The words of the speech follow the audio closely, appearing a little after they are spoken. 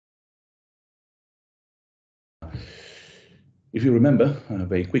If you remember,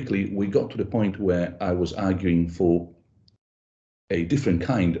 very quickly, we got to the point where I was arguing for a different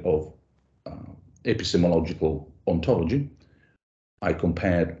kind of epistemological ontology. I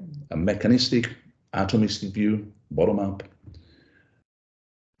compared a mechanistic, atomistic view, bottom-up,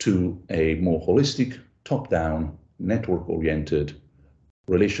 to a more holistic, top-down, network-oriented,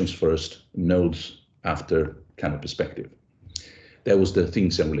 relations-first, nodes after kind of perspective. That was the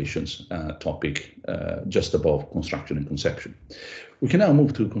things and relations topic just above construction and conception. We can now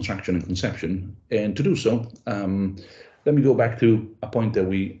move to construction and conception, and to do so, let me go back to a point that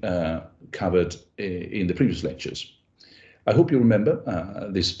we covered in the previous lectures. I hope you remember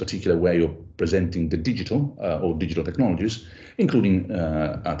this particular way of presenting the digital or digital technologies, including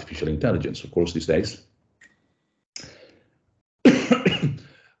artificial intelligence, of course, these days.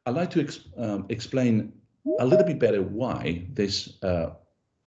 I'd like to explain a little bit better why this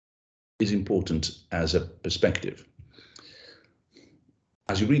is important as a perspective.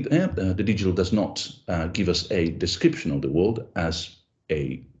 As you read there, the digital does not give us a description of the world as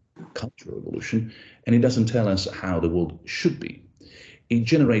a cultural evolution, and it doesn't tell us how the world should be. It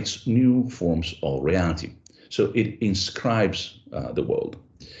generates new forms of reality. So it inscribes the world.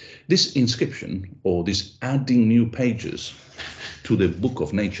 This inscription, or this adding new pages to the book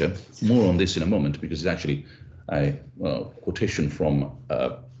of nature, more on this in a moment, because it's actually a quotation from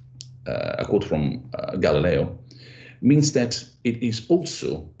a quote from Galileo, means that it is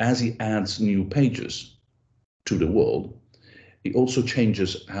also, as he adds new pages to the world, it also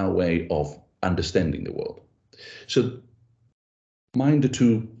changes our way of understanding the world. So mind the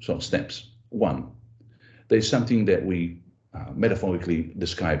two sort of steps. One, there's something that we metaphorically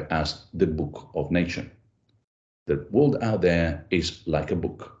describe as the book of nature. The world out there is like a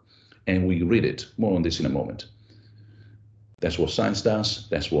book, and we read it. More on this in a moment. That's what science does.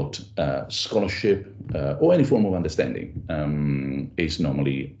 That's what scholarship or any form of understanding is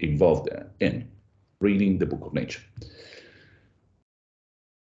normally involved in, reading the book of nature.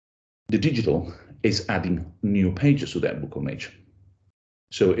 The digital is adding new pages to that book of nature.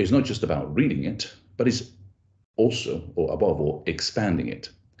 So it's not just about reading it, but it's also, or above all, expanding it.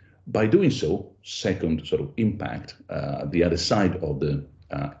 By doing so, second sort of impact, the other side of the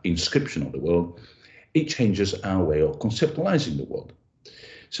inscription of the world, it changes our way of conceptualizing the world.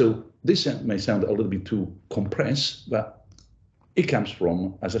 So this may sound a little bit too compressed, but it comes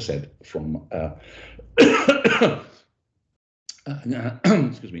from, as I said, from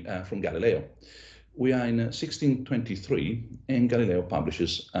excuse me, from Galileo. We are in 1623, and Galileo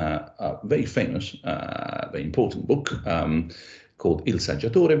publishes a very famous, very important book called Il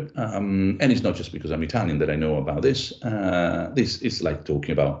Saggiatore, and it's not just because I'm Italian that I know about this. This is like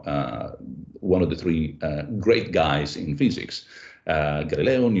talking about one of the three great guys in physics,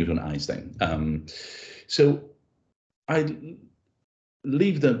 Galileo, Newton, Einstein. So I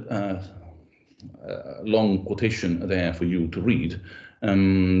leave the long quotation there for you to read,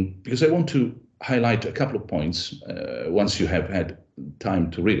 because I want to highlight a couple of points, once you have had time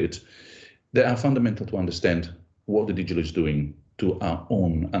to read it, that are fundamental to understand what the digital is doing to our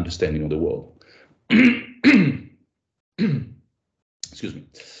own understanding of the world. Excuse me.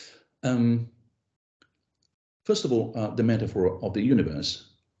 First of all, the metaphor of the universe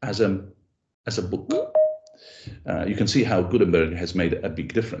as a book. You can see how Gutenberg has made a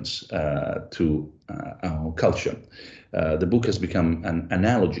big difference to our culture. The book has become an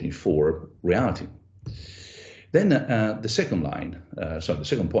analogy for reality. Then the second line, sorry, the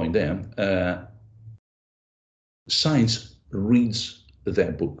second point there, science reads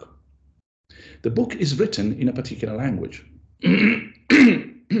that book. The book is written in a particular language. I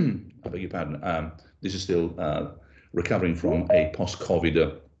beg your pardon. This is still recovering from a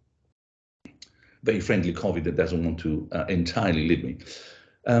post-COVID, very friendly COVID that doesn't want to entirely leave me.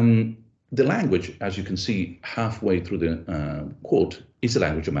 The language, as you can see halfway through the quote, is the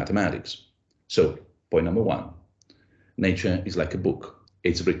language of mathematics. So point number one, nature is like a book.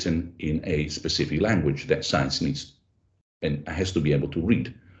 It's written in a specific language that science needs and has to be able to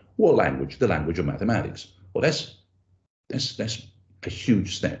read. What language? The language of mathematics. Well, that's a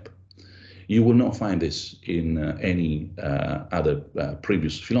huge step. You will not find this in any other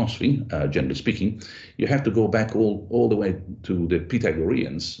previous philosophy, generally speaking. You have to go back all the way to the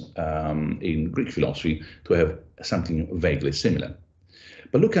Pythagoreans in Greek philosophy to have something vaguely similar.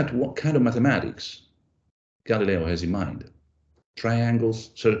 But look at what kind of mathematics Galileo has in mind.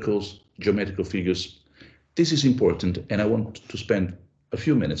 Triangles, circles, geometrical figures. This is important, and I want to spend a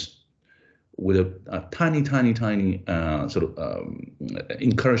few minutes with a tiny sort of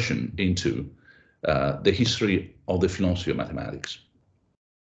incursion into the history of the philosophy of mathematics.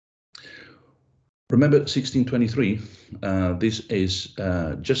 Remember 1623, this is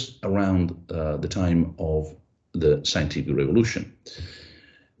just around the time of the scientific revolution.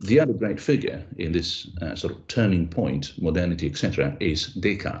 The other great figure in this sort of turning point, modernity, etc., is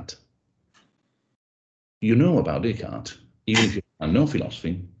Descartes. You know about Descartes, even if you know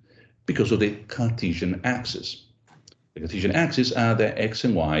philosophy, because of the Cartesian axis. The Cartesian axis are the x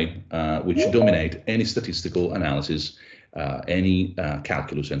and y, which dominate any statistical analysis, any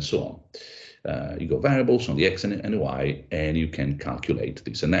calculus, and so on. You got variables on the x and the y, and you can calculate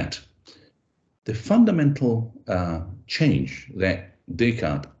this and that. The fundamental change that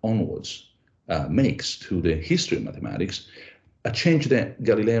Descartes onwards makes to the history of mathematics, a change that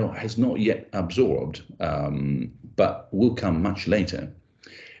Galileo has not yet absorbed, but will come much later,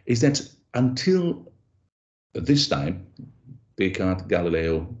 is that until this time, Descartes,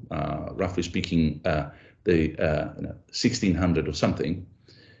 Galileo, roughly speaking, the 1600 or something,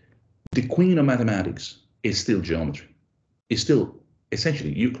 the queen of mathematics is still geometry, is still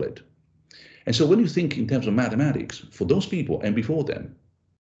essentially Euclid. And so when you think in terms of mathematics, for those people and before them,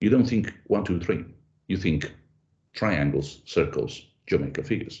 you don't think 1, 2, 3. You think triangles, circles, geometrical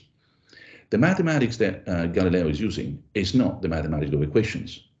figures. The mathematics that Galileo is using is not the mathematics of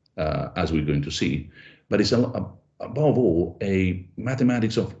equations, as we're going to see, but it's above all a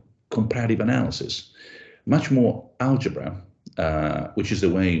mathematics of comparative analysis, much more algebra, which is the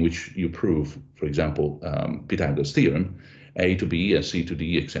way in which you prove, for example, Pythagoras' theorem, A to B, C to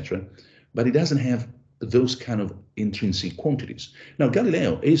D, etc. But it doesn't have those kind of intrinsic quantities. Now,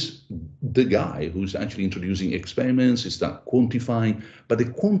 Galileo is the guy who's actually introducing experiments, he starts quantifying, but the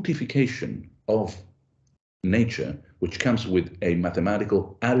quantification of nature, which comes with a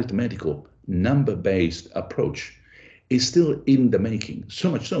mathematical, arithmetical, number-based approach, is still in the making.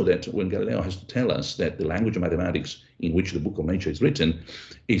 So much so that when Galileo has to tell us that the language of mathematics in which the book of nature is written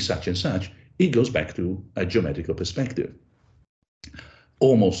is such and such, it goes back to a geometrical perspective.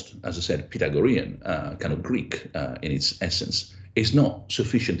 Almost, as I said, Pythagorean, kind of Greek in its essence, is not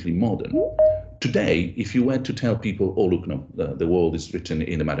sufficiently modern. Today, if you were to tell people, oh, look, no, the world is written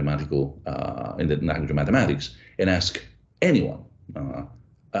in the mathematical, in the language of mathematics, and ask anyone,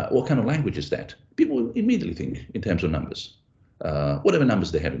 what kind of language is that? People will immediately think in terms of numbers, whatever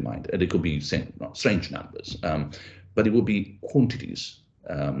numbers they have in mind. And it could be strange numbers, but it will be quantities.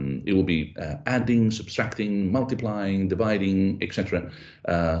 It will be adding, subtracting, multiplying, dividing, etc.,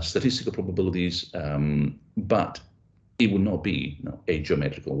 statistical probabilities, but it will not be a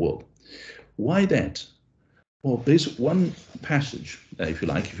geometrical world. Why that? Well, there's one passage, if you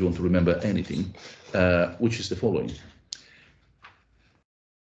like, if you want to remember anything, which is the following.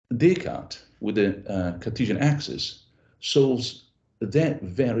 Descartes, with the Cartesian axis, solves that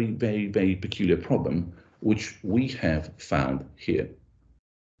very, very, very peculiar problem, which we have found here.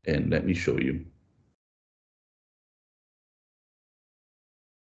 And let me show you.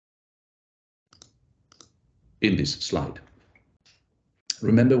 In this slide.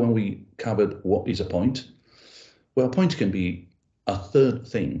 Remember when we covered what is a point? Well, a point can be a third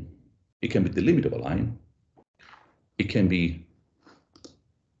thing. It can be the limit of a line. It can be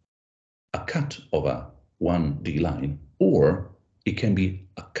a cut of a 1D line, or it can be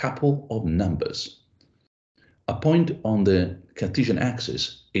a couple of numbers. A point on the Cartesian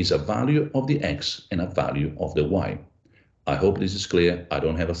axis is a value of the x and a value of the y. I hope this is clear. I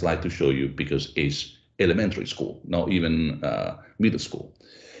don't have a slide to show you because it's elementary school, not even middle school.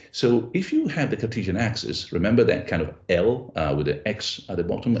 So if you have the Cartesian axis, remember that kind of L with the x at the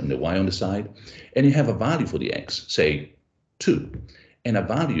bottom and the y on the side, and you have a value for the x, say 2, and a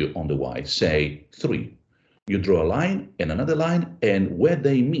value on the y, say 3. You draw a line and another line, and where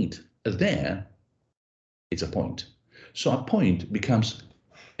they meet there, it's a point. So a point becomes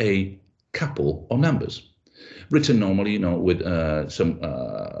a couple of numbers, written normally, with some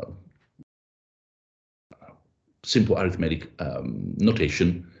simple arithmetic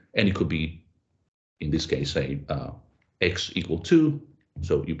notation, and it could be, in this case, say x equal 2,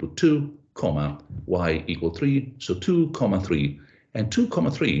 so you put 2, comma, y equal 3, so 2, 3, and 2,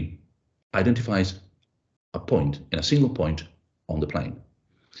 3 identifies a point, and a single point on the plane.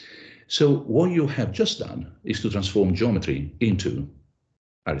 So what you have just done is to transform geometry into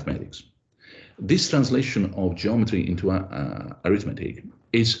arithmetics. This translation of geometry into arithmetic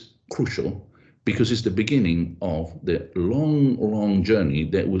is crucial because it's the beginning of the long, long journey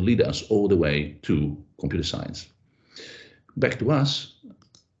that will lead us all the way to computer science. Back to us,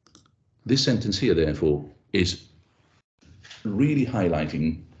 this sentence here, therefore, is really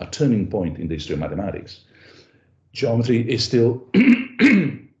highlighting a turning point in the history of mathematics. Geometry is still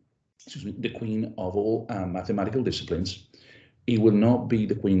excuse me, the queen of all mathematical disciplines. It will not be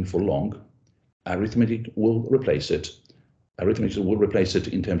the queen for long. Arithmetic will replace it. Arithmetic will replace it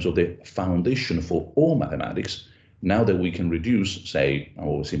in terms of the foundation for all mathematics. Now that we can reduce, say,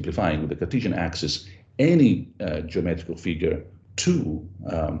 or simplifying with the Cartesian axis, any geometrical figure to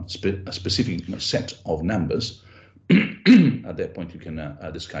a specific set of numbers. At that point, you can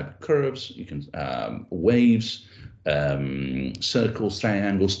describe curves, you can waves, circles,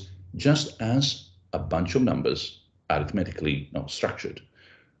 triangles, just as a bunch of numbers arithmetically structured.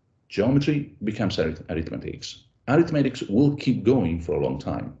 Geometry becomes arithmetics. Arithmetics will keep going for a long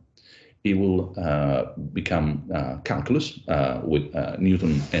time. It will become calculus with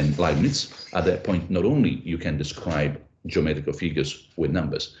Newton and Leibniz. At that point, not only you can describe geometrical figures with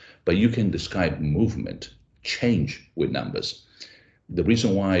numbers, but you can describe movement, change with numbers. The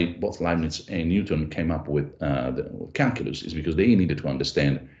reason why both Leibniz and Newton came up with the calculus is because they needed to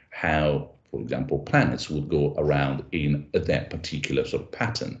understand how, for example, planets would go around in that particular sort of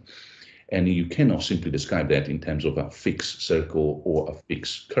pattern. And you cannot simply describe that in terms of a fixed circle or a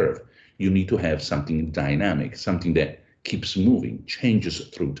fixed curve. You need to have something dynamic, something that keeps moving, changes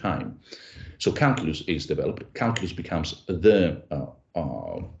through time. So calculus is developed. Calculus becomes the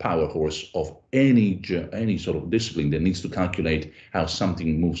power horse of any sort of discipline that needs to calculate how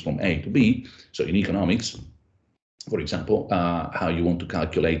something moves from A to B. So in economics, for example, how you want to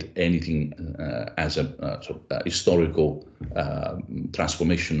calculate anything as a sort of historical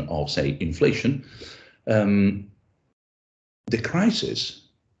transformation of, say, inflation. The crisis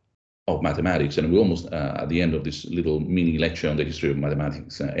of mathematics, and we're almost at the end of this little mini lecture on the history of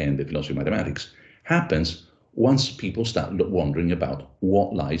mathematics and the philosophy of mathematics, happens once people start wondering about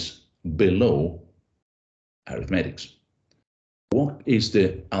what lies below arithmetics. What is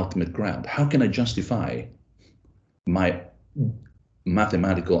the ultimate ground? How can I justify my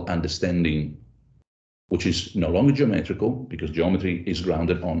mathematical understanding, which is no longer geometrical, because geometry is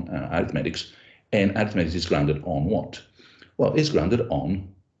grounded on arithmetics, and arithmetics is grounded on what? Well, it's grounded on,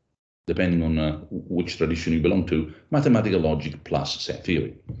 depending on which tradition you belong to, mathematical logic plus set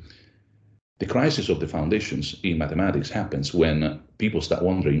theory. The crisis of the foundations in mathematics happens when people start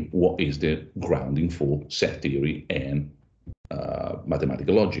wondering what is the grounding for set theory and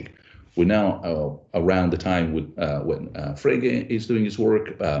mathematical logic. We're now around the time when Frege is doing his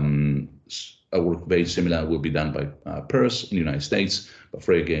work. A work very similar will be done by Peirce in the United States, but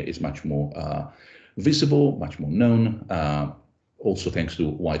Frege is much more visible, much more known. Also thanks to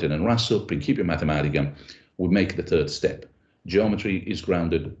Whitehead and Russell, Principia Mathematica, we make the third step. Geometry is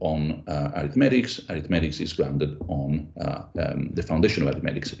grounded on arithmetics. Arithmetics is grounded on the foundation of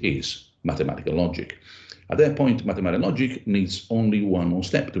arithmetics is mathematical logic. At that point, mathematical logic needs only one more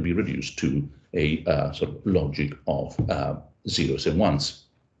step to be reduced to a sort of logic of zeros and ones.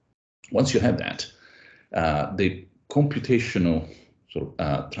 Once you have that, the computational sort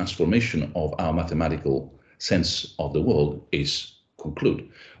of transformation of our mathematical sense of the world is concluded.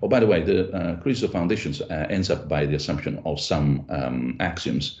 Oh, by the way, the crisis of foundations ends up by the assumption of some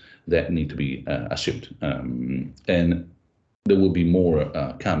axioms that need to be assumed. And there will be more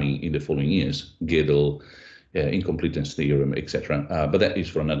coming in the following years, Gödel, incompleteness theorem, etc. But that is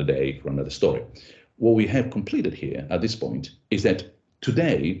for another day, for another story. What we have completed here at this point is that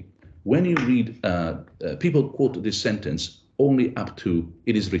today, when you read, people quote this sentence only up to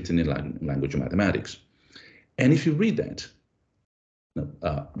it is written in language of mathematics. And if you read that,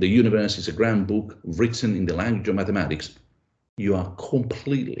 the universe is a grand book written in the language of mathematics, you are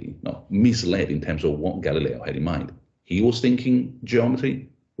completely misled in terms of what Galileo had in mind. He was thinking geometry,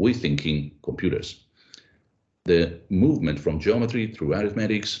 we're thinking computers. The movement from geometry through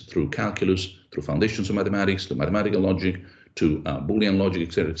arithmetics, through calculus, through foundations of mathematics, to mathematical logic, to Boolean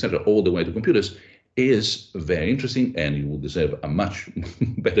logic, etc., all the way to computers is very interesting, and you will deserve a much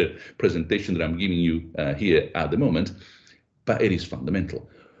better presentation than I'm giving you here at the moment, but it is fundamental.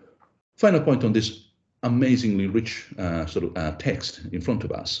 Final point on this amazingly rich text in front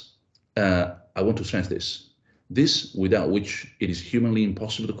of us. I want to stress this. This, without which it is humanly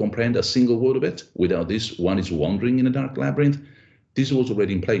impossible to comprehend a single word of it. Without this, one is wandering in a dark labyrinth. This was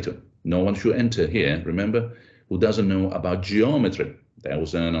already in Plato. No one should enter here, remember, who doesn't know about geometry. There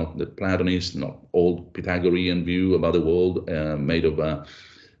was the Platonist, old Pythagorean view about the world made of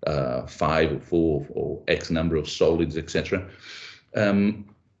 5 or 4 or X number of solids, etc.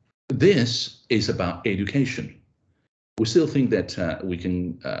 This is about education. We still think that we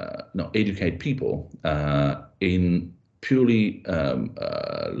can educate people in purely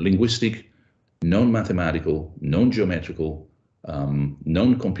linguistic, non-mathematical, non-geometrical,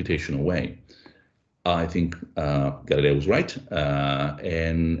 non-computational way. I think Galileo was right,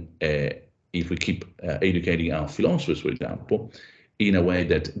 and if we keep educating our philosophers, for example, in a way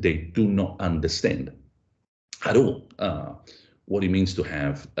that they do not understand at all what it means to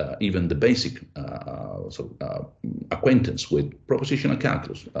have even the basic acquaintance with propositional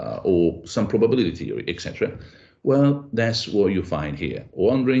calculus or some probability theory, etc. Well, that's what you find here,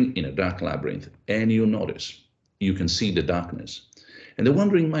 wandering in a dark labyrinth, and you notice, you can see the darkness. And the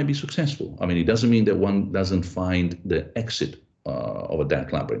wandering might be successful. I mean, it doesn't mean that one doesn't find the exit of a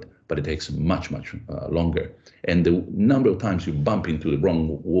dark labyrinth, but it takes much, much longer. And the number of times you bump into the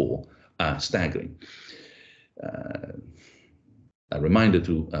wrong wall are staggering. A reminder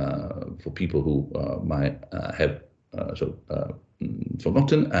for people who might have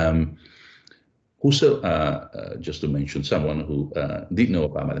forgotten, Husserl, just to mention someone who did know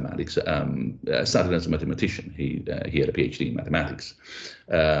about mathematics, started as a mathematician. He had a PhD in mathematics.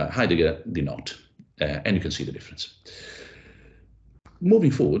 Heidegger did not, and you can see the difference.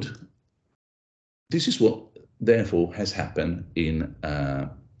 Moving forward, this is what therefore has happened in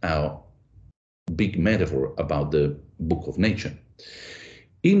our big metaphor about the book of nature.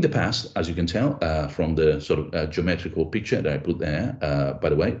 In the past, as you can tell from the sort of geometrical picture that I put there, by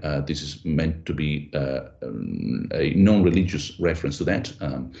the way, this is meant to be a non-religious reference to that.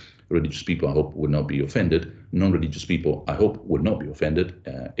 Religious people, I hope, will not be offended. Non-religious people, I hope, will not be offended.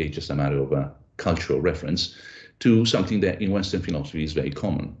 It's just a matter of a cultural reference to something that in Western philosophy is very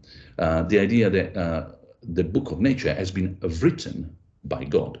common. The idea that the book of nature has been written by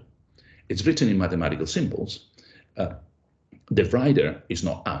God. It's written in mathematical symbols. The writer is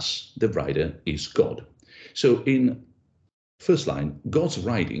not us, the writer is God. So in first line, God's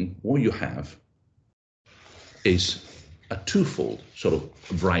writing, what you have is a twofold sort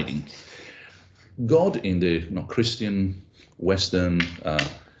of writing. God in the Christian, Western,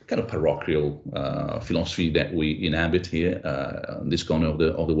 kind of parochial philosophy that we inhabit here, on this corner of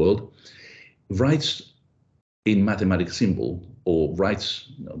the world, writes in mathematical symbol, or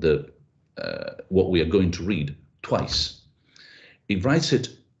writes what we are going to read twice. It writes it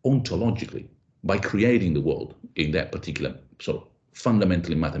ontologically by creating the world in that particular sort of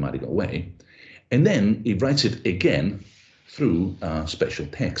fundamentally mathematical way. And then it writes it again through special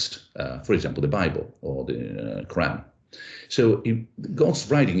text, for example, the Bible or the Quran. So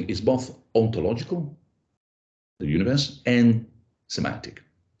God's writing is both ontological, the universe, and semantic,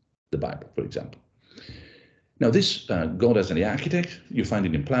 the Bible, for example. Now, this God as an architect, you find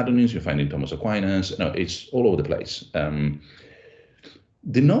it in Platonism, you find it in Thomas Aquinas, no, it's all over the place.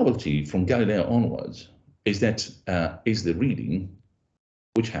 The novelty from Galileo onwards is that is the reading,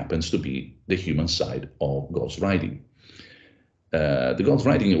 which happens to be the human side of God's writing. The God's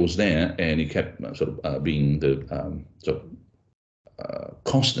writing was there, and it kept being the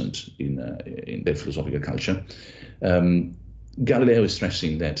constant in their philosophical culture. Galileo is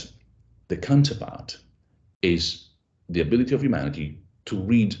stressing that the counterpart is the ability of humanity to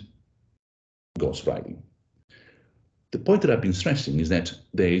read God's writing. The point that I've been stressing is that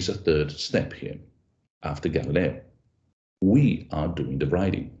there is a third step here after Galileo. We are doing the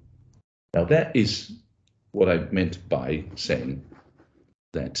writing. Now that is what I meant by saying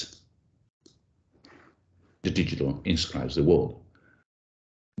that the digital inscribes the world.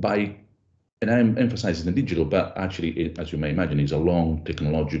 And I'm emphasizing the digital, but actually, as you may imagine, is a long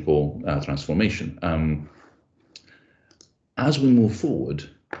technological transformation. As we move forward,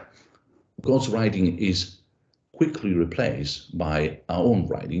 God's writing is quickly replaced by our own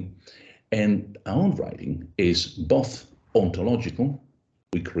writing, and our own writing is both ontological.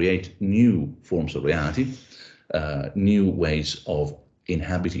 We create new forms of reality, new ways of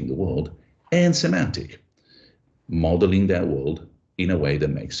inhabiting the world, and semantic, modeling that world in a way that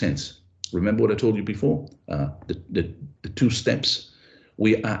makes sense. Remember what I told you before? The two steps.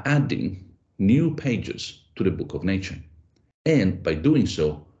 We are adding new pages to the book of nature, and by doing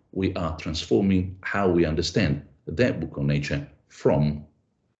so, we are transforming how we understand that book of nature from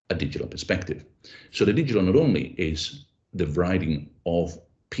a digital perspective. So the digital not only is the writing of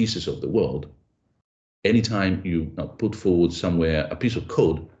pieces of the world. Anytime you put forward somewhere a piece of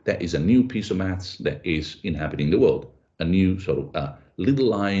code, that is a new piece of maths that is inhabiting the world, a new sort of little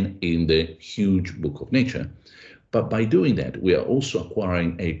line in the huge book of nature. But by doing that, we are also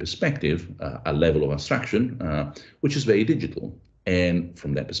acquiring a perspective, a level of abstraction, which is very digital. And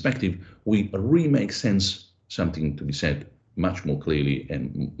from that perspective, we remake sense, something to be said much more clearly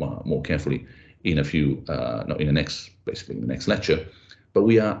and more carefully in a few, in the next lecture. But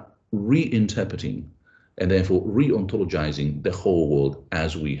we are reinterpreting and therefore re-ontologizing the whole world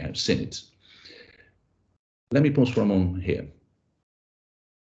as we have seen it. Let me pause for a moment here.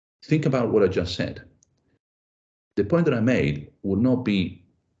 Think about what I just said. The point that I made would not be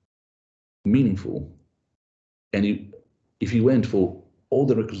meaningful and if you went for all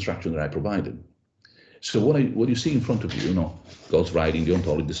the reconstruction that I provided. So what you see in front of you, God's writing, the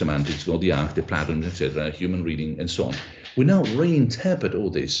ontology, the semantics, the arc, the patterns, etc., human reading, and so on. We now reinterpret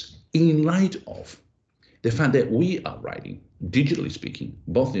all this in light of the fact that we are writing, digitally speaking,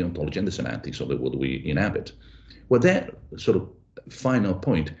 both the ontology and the semantics of the world we inhabit. Well, that sort of final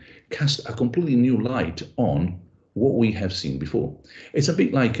point casts a completely new light on what we have seen before. It's a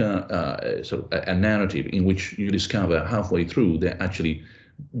bit like a narrative in which you discover halfway through that actually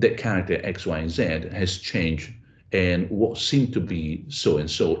that character X, Y, and Z has changed, and what seemed to be so and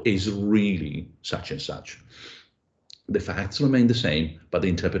so is really such and such. The facts remain the same, but the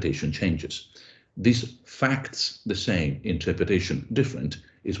interpretation changes. These facts the same, interpretation different,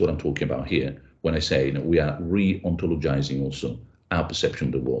 is what I'm talking about here when I say we are re-ontologizing also our perception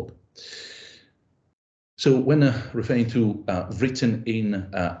of the world. So when referring to written in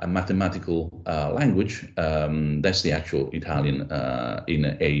a mathematical language, that's the actual Italian in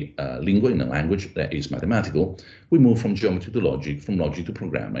a lingua, in a language that is mathematical. We move from geometry to logic, from logic to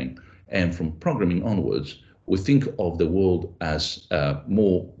programming, and from programming onwards, we think of the world as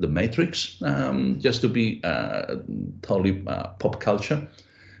more the matrix, just to be totally pop culture.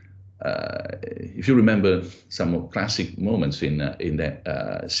 If you remember some classic moments in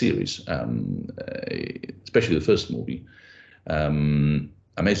that series, especially the first movie,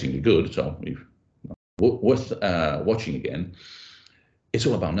 amazingly good. So, if worth watching again. It's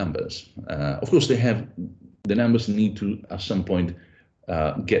all about numbers. Of course, the numbers need to at some point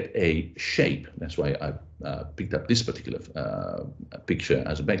get a shape. That's why I picked up this particular picture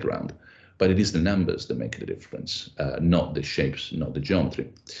as a background. But it is the numbers that make the difference, not the shapes, not the geometry.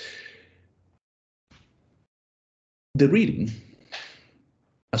 The reading,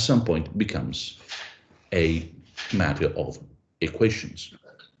 at some point, becomes a matter of equations.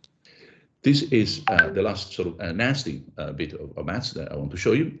 This is the last sort of nasty bit of maths that I want to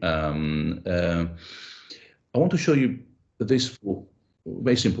show you. I want to show you this for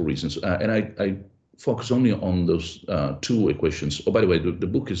very simple reasons, and I focus only on those two equations. Oh, by the way, the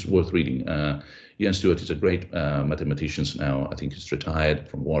book is worth reading. Ian Stewart is a great mathematician now. I think he's retired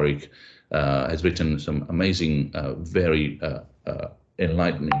from Warwick. Has written some amazing, very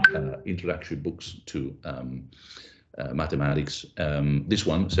enlightening introductory books to mathematics. This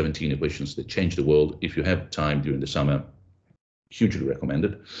one, 17 Equations That Change the World. If you have time during the summer, hugely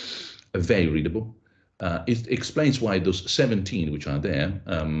recommended. Very readable. It explains why those 17 which are there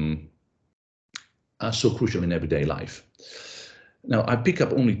are so crucial in everyday life. Now, I pick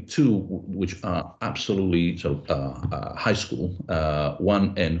up only two which are absolutely high school,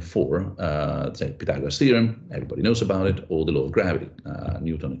 1 and 4, say Pythagoras theorem, everybody knows about it, or the law of gravity,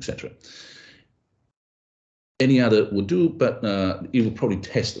 Newton, etc. Any other would do, but it will probably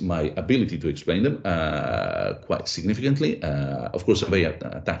test my ability to explain them quite significantly. Of course, I'm very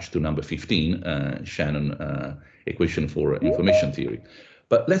attached to number 15, Shannon equation for information theory.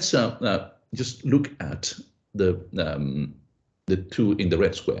 But let's just look at the two in the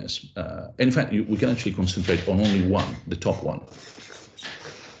red squares. And in fact, we can actually concentrate on only one, the top one.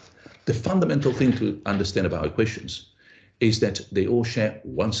 The fundamental thing to understand about equations is that they all share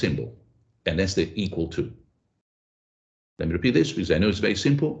one symbol, and that's the equal to. Let me repeat this because I know it's very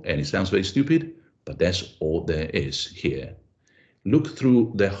simple and it sounds very stupid, but that's all there is here. Look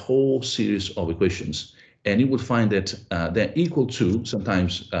through the whole series of equations and you will find that they're equal to,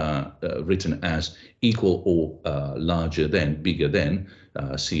 sometimes written as equal or larger than, bigger than,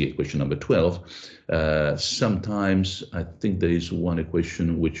 see equation number 12. Sometimes I think there is one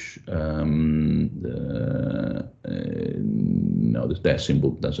equation which, no, that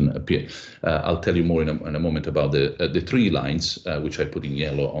symbol doesn't appear. I'll tell you more in a moment about the three lines, which I put in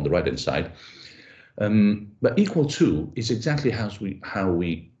yellow on the right-hand side. But equal to is exactly how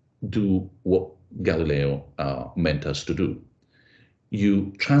we do what Galileo meant us to do.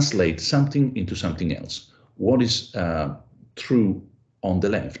 You translate something into something else. What is true on the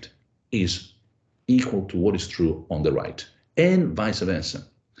left is equal to what is true on the right, and vice versa.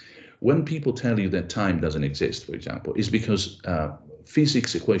 When people tell you that time doesn't exist, for example, it's because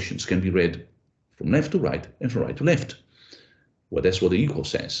physics equations can be read from left to right and from right to left. Well, that's what the equal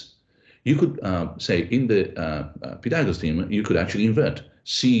says. You could say in the Pythagoras theorem, you could actually invert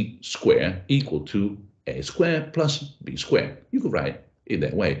c square equal to a square plus b square. You could write it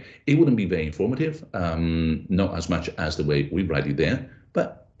that way. It wouldn't be very informative, not as much as the way we write it there,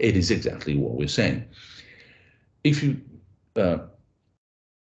 but it is exactly what we're saying. If you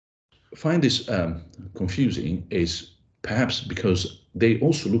find this confusing, is perhaps because they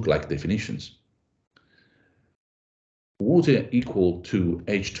also look like definitions. Water equal to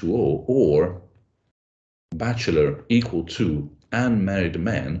H2O or bachelor equal to unmarried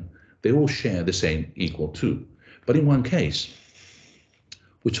man, they all share the same equal to. But in one case,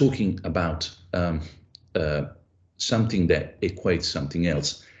 we're talking about something that equates something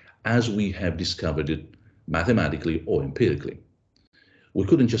else, as we have discovered it mathematically or empirically. We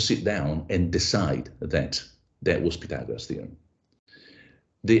couldn't just sit down and decide that that was Pythagoras' theorem.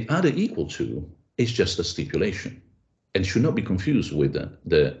 The other equal to is just a stipulation and should not be confused with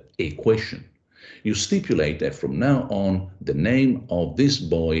the equation. You stipulate that from now on, the name of this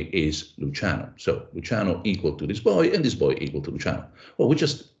boy is Luciano. So Luciano equal to this boy and this boy equal to Luciano. Well, we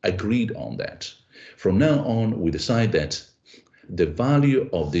just agreed on that. From now on, we decide that the value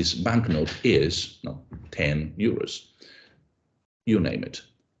of this banknote is 10 euros. You name it.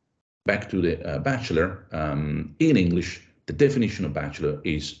 Back to the bachelor. In English, the definition of bachelor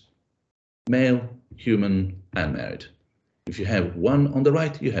is male, human, unmarried. If you have one on the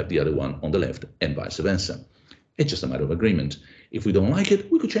right, you have the other one on the left, and vice versa. It's just a matter of agreement. If we don't like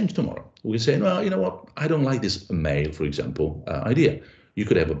it, we could change tomorrow. We could say, well, you know what, I don't like this male, for example, idea. You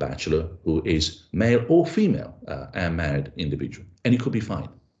could have a bachelor who is male or female, unmarried individual, and it could be fine.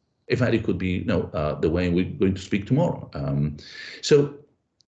 In fact, it could be the way we're going to speak tomorrow. So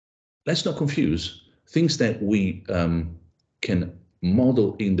let's not confuse things that we can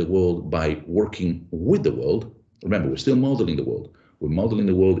model in the world by working with the world. Remember, we're still modeling the world. We're modeling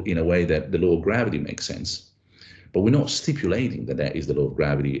the world in a way that the law of gravity makes sense. But we're not stipulating that that is the law of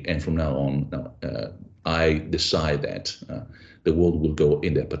gravity, and from now on, I decide that the world will go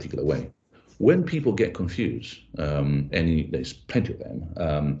in that particular way. When people get confused, and there's plenty of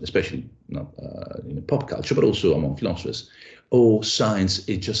them, especially in pop culture, but also among philosophers, science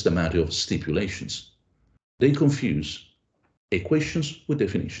is just a matter of stipulations. They confuse equations with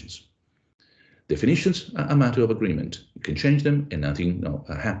definitions. Definitions are a matter of agreement. You can change them and nothing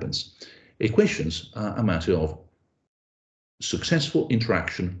happens. Equations are a matter of successful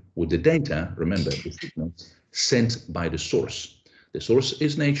interaction with the data, remember, the signals sent by the source. The source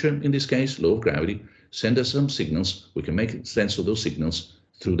is nature, in this case, law of gravity. Send us some signals. We can make sense of those signals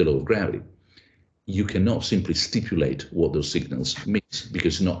through the law of gravity. You cannot simply stipulate what those signals mean,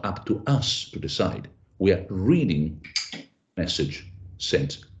 because it's not up to us to decide. We are reading message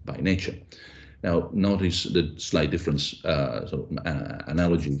sent by nature. Now, notice the slight difference,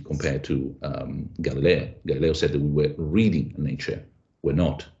 analogy compared to Galileo. Galileo said that we were reading nature. We're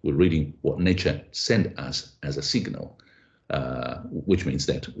not. We're reading what nature sent us as a signal, which means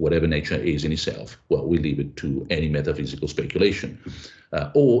that whatever nature is in itself, well, we leave it to any metaphysical speculation,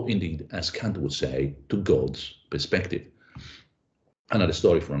 or indeed, as Kant would say, to God's perspective. Another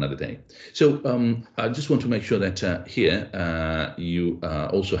story for another day. So I just want to make sure that here you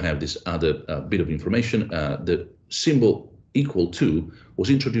also have this other bit of information. The symbol equal to was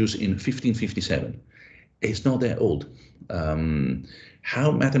introduced in 1557. It's not that old.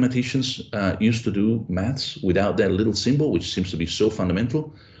 How mathematicians used to do maths without that little symbol, which seems to be so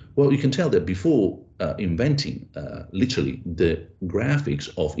fundamental? Well, you can tell that before inventing literally the graphics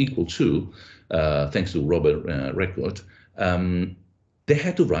of equal to, thanks to Robert Record, they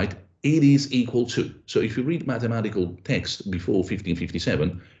had to write it is equal to. So if you read mathematical text before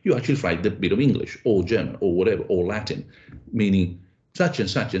 1557, you actually write the bit of English or German or whatever, or Latin, meaning such and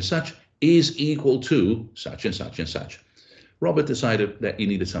such and such is equal to such and such and such. Robert decided that he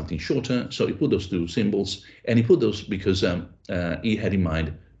needed something shorter, so he put those two symbols, and he put those because he had in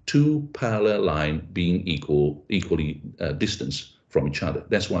mind two parallel lines being equally distance from each other.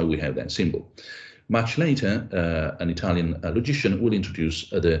 That's why we have that symbol. Much later, an Italian logician will introduce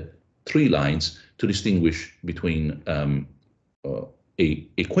the three lines to distinguish between a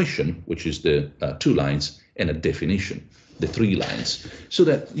equation, which is the two lines, and a definition, the three lines, so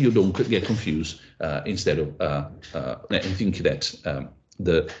that you don't get confused instead of think that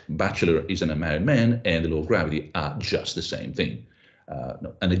the bachelor is an unmarried man and the law of gravity are just the same thing.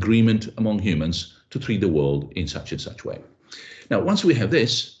 An agreement among humans to treat the world in such and such way. Now, once we have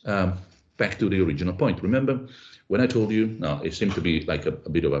this, back to the original point. Remember when I told you, it seemed to be like a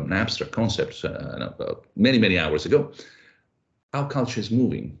bit of an abstract concept many hours ago. Our culture is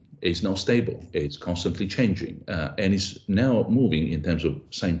moving. It's not stable. It's constantly changing, and it's now moving in terms of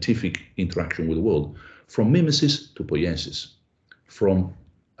scientific interaction with the world from mimesis to poiesis, from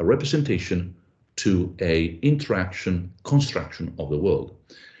a representation to a interaction, construction of the world.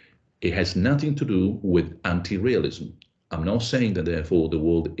 It has nothing to do with anti-realism. I'm not saying that therefore the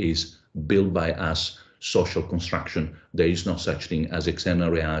world is built by us, social construction. There is no such thing as external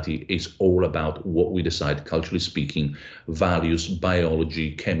reality. It's all about what we decide, culturally speaking, values,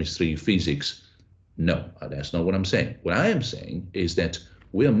 biology, chemistry, physics. No, that's not what I'm saying. What I am saying is that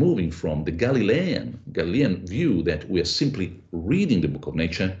we are moving from the Galilean view that we are simply reading the book of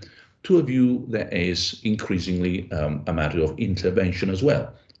nature to a view that is increasingly a matter of intervention as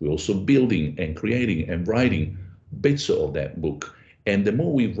well. We're also building and creating and writing bits of that book. And the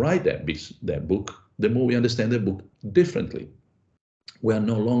more we write that book, the more we understand that book differently. We are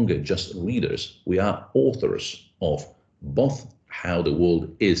no longer just readers. We are authors of both how the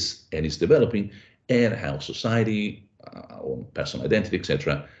world is and is developing and how society, our own personal identity,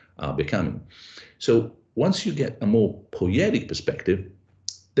 etc., are becoming. So once you get a more poetic perspective,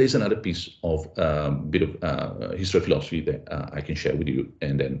 there's another piece of bit of history of philosophy that I can share with you,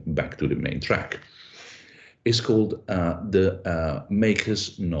 and then back to the main track. It's called the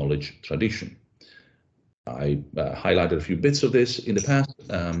maker's knowledge tradition. I highlighted a few bits of this in the past.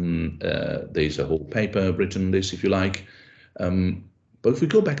 There's a whole paper written on this, if you like. But if we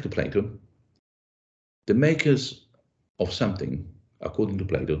go back to Plato, the makers of something, according to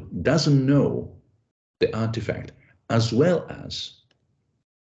Plato, doesn't know the artifact as well as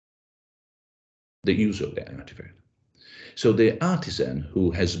the user of the artifact. So the artisan who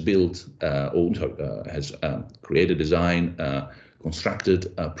has built, has created, design,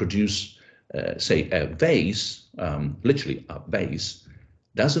 constructed, produced, say, a vase, literally a vase,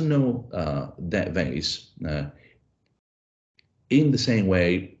 doesn't know that vase in the same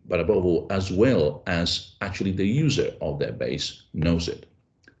way, but above all, as well as actually the user of that vase knows it.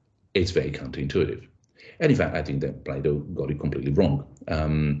 It's very counterintuitive. And in fact, I think that Plato got it completely wrong.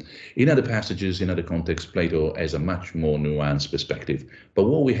 In other passages, in other contexts, Plato has a much more nuanced perspective. But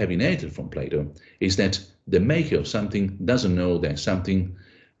what we have inherited from Plato is that the maker of something doesn't know that something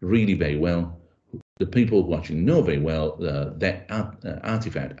really very well. The people who actually know very well that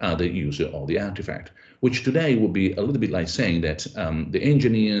artifact are the user of the artifact, which today would be a little bit like saying that the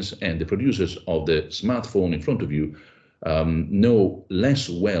engineers and the producers of the smartphone in front of you know less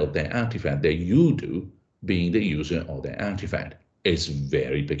well their artifact than you do, being the user of the artifact. It's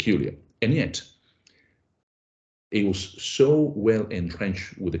very peculiar. And yet, it was so well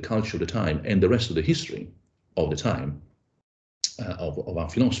entrenched with the culture of the time and the rest of the history of the time of our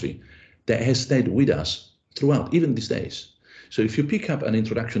philosophy that has stayed with us throughout, even these days. So if you pick up an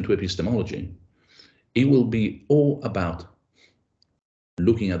introduction to epistemology, it will be all about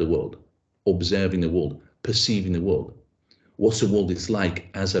looking at the world, observing the world, perceiving the world. What the world is like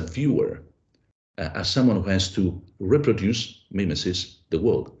as a viewer, as someone who has to reproduce, mimesis the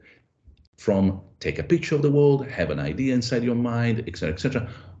world. From take a picture of the world, have an idea inside your mind, etc.,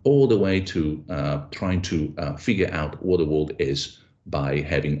 all the way to trying to figure out what the world is by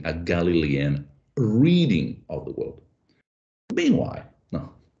having a Galilean reading of the world. Meanwhile,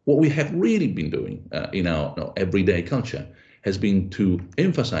 no, what we have really been doing in our everyday culture has been to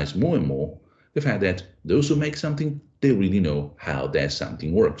emphasize more and more the fact that those who make something, they really know how that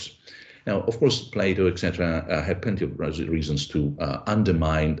something works. Now, of course, Plato, etc., had plenty of reasons to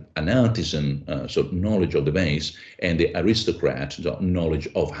undermine an artisan sort of knowledge of the vase and the aristocrat knowledge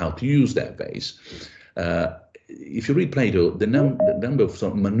of how to use that vase. If you read Plato, the number of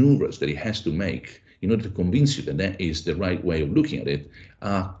sort of maneuvers that he has to make in order to convince you that that is the right way of looking at it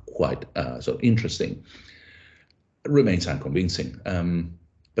are quite sort of interesting. It remains unconvincing.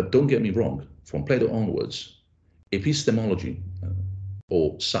 But don't get me wrong, from Plato onwards, epistemology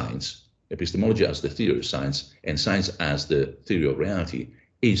or science, epistemology as the theory of science and science as the theory of reality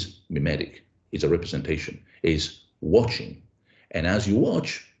is mimetic, is a representation, is watching. And as you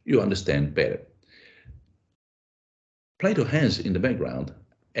watch, you understand better. Plato has in the background,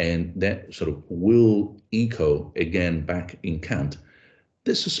 and that sort of will echo again back in Kant,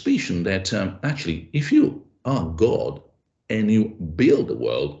 the suspicion that actually, if you are God and you build the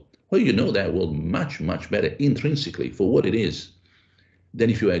world, well, you know that world much, much better intrinsically for what it is than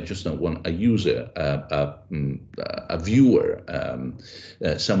if you are just a user, a viewer,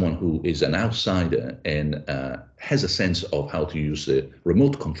 someone who is an outsider and has a sense of how to use the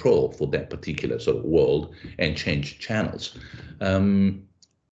remote control for that particular sort of world and change channels.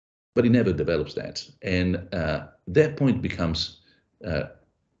 But he never develops that. And that point becomes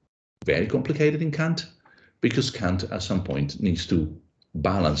very complicated in Kant, because Kant at some point needs to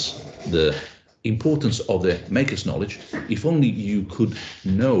balance the importance of the maker's knowledge. If only you could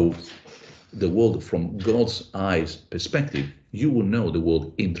know the world from God's eyes perspective, you will know the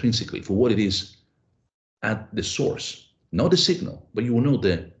world intrinsically for what it is at the source, not the signal, but you will know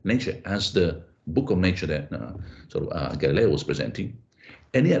the nature as the book of nature that Galileo was presenting.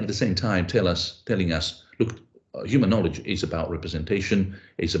 And yet at the same time telling us, look, human knowledge is about representation,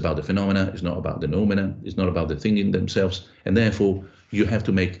 it's about the phenomena, it's not about the noumena, it's not about the thing in themselves, and therefore you have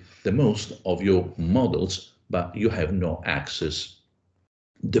to make the most of your models, but you have no access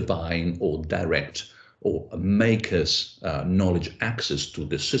divine or direct or make us knowledge access to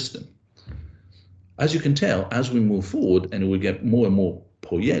the system. As you can tell, as we move forward and we get more and more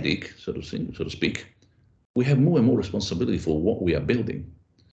poetic, so to speak, we have more and more responsibility for what we are building.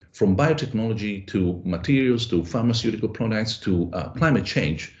 From biotechnology to materials to pharmaceutical products to climate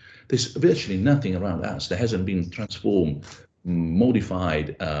change, there's virtually nothing around us that hasn't been transformed,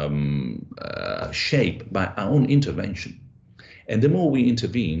 modified, shaped by our own intervention. And the more we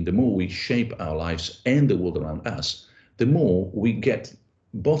intervene, the more we shape our lives and the world around us, the more we get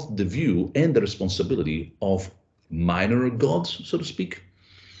both the view and the responsibility of minor gods, so to speak.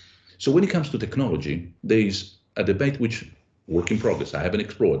 So when it comes to technology, there is a debate which, work in progress, I haven't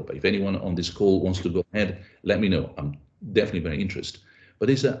explored, but if anyone on this call wants to go ahead, let me know. I'm definitely very interested. But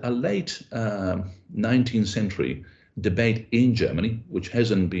there's a late 19th century debate in Germany, which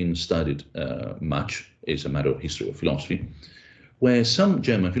hasn't been studied much, it's a matter of history of philosophy, where some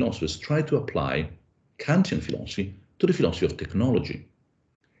German philosophers try to apply Kantian philosophy to the philosophy of technology.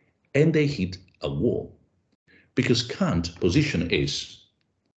 And they hit a wall. Because Kant's position is,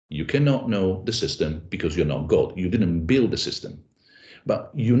 you cannot know the system because you're not God. You didn't build the system.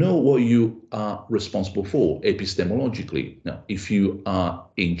 But you know what you are responsible for epistemologically. Now, if you are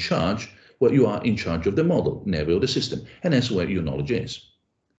in charge, well, you are in charge of the model, never of the system. And that's where your knowledge is.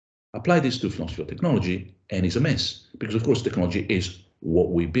 Apply this to philosophy of technology, and it's a mess. Because, of course, technology is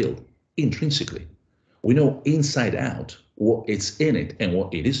what we build intrinsically. We know inside out what it's in it and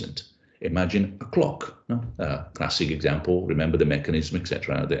what it isn't. Imagine a clock, no? Classic example, remember the mechanism,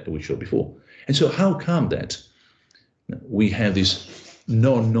 etc., that we showed before. And so how come that we have this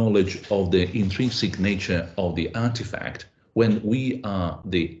non-knowledge of the intrinsic nature of the artifact when we are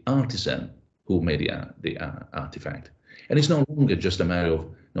the artisan who made the artifact? And it's no longer just a matter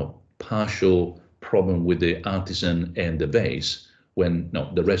of partial problem with the artisan and the vase, when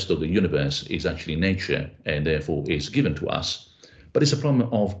the rest of the universe is actually nature and therefore is given to us. But it's a problem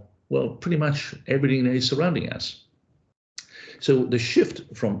of, well, pretty much everything that is surrounding us. So the shift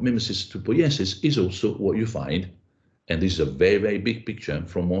from mimesis to poiesis is also what you find, and this is a very, very big picture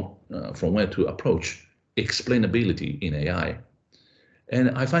from where to approach explainability in AI.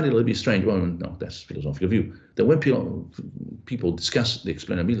 And I find it a little bit strange, well, no, that's philosophical view, that when people discuss the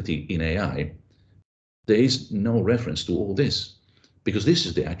explainability in AI, there is no reference to all this, because this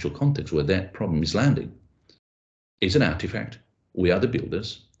is the actual context where that problem is landing. It's an artifact. We are the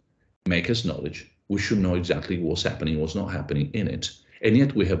builders. Make us knowledge. We should know exactly what's happening, what's not happening in it. And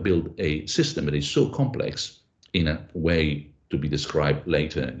yet we have built a system that is so complex in a way to be described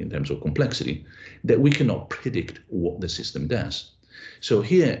later in terms of complexity that we cannot predict what the system does. So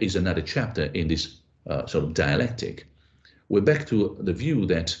here is another chapter in this sort of dialectic. We're back to the view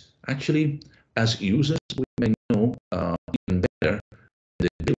that actually as users we may know even better the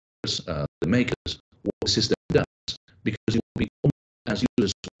builders, the makers, what the system does, because it will be only as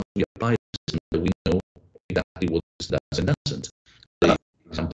users we apply the system that we know exactly what this does and doesn't. For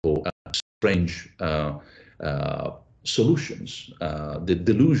example, strange solutions, the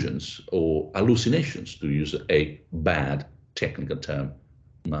delusions or hallucinations, to use a bad technical term,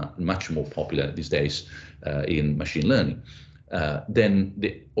 much more popular these days in machine learning, than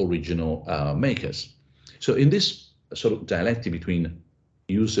the original makers. So in this sort of dialectic between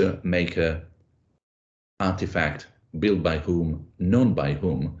user, maker, artifact, built by whom, known by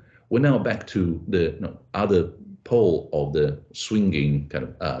whom, we're now back to the other pole of the swinging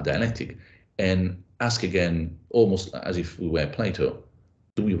kind of dialectic, and ask again, almost as if we were Plato,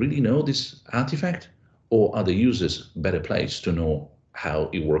 do we really know this artifact, or are the users better placed to know how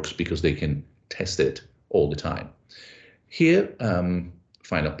it works because they can test it all the time? Here,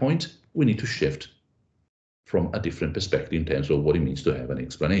 final point, we need to shift from a different perspective in terms of what it means to have an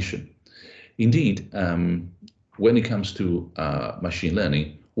explanation. Indeed, when it comes to machine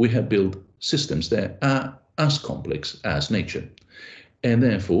learning, we have built systems that are as complex as nature, and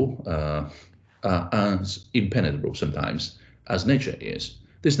therefore are as impenetrable sometimes as nature is.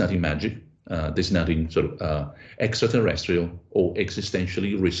 There's nothing magic, there's nothing sort of extraterrestrial or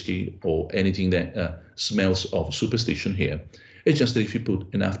existentially risky or anything that smells of superstition here. It's just that if you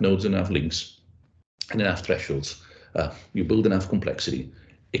put enough nodes, enough links, and enough thresholds, you build enough complexity,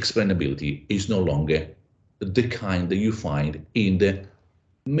 explainability is no longer the kind that you find in the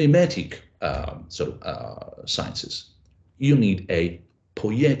mimetic sciences. You need a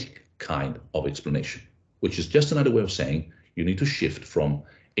poetic kind of explanation, which is just another way of saying you need to shift from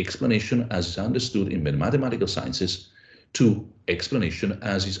explanation as is understood in the mathematical sciences to explanation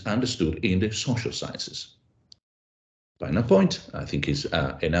as is understood in the social sciences. Final point, I think, is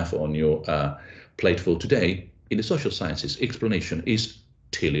enough on your plate for today. In the social sciences, explanation is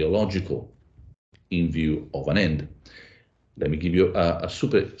teleological in view of an end. Let me give you a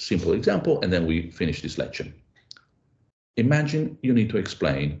super simple example, and then we finish this lecture. Imagine you need to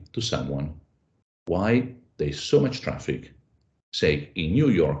explain to someone why there's so much traffic, say in New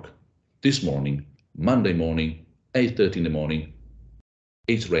York this morning, Monday morning, 8:30 in the morning,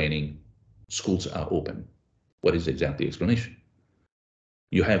 it's raining, schools are open. What is exactly the explanation?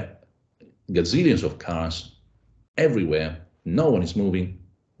 You have gazillions of cars everywhere, no one is moving.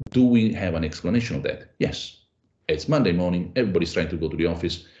 Do we have an explanation of that? Yes. It's Monday morning, everybody's trying to go to the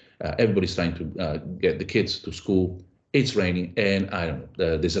office, everybody's trying to get the kids to school, it's raining, and I don't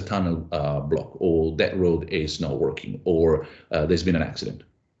know, there's a tunnel block, or that road is not working, or there's been an accident.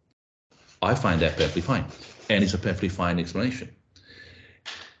 I find that perfectly fine, and it's a perfectly fine explanation.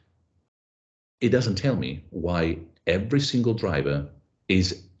 It doesn't tell me why every single driver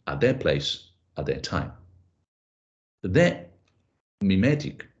is at their place at their time. That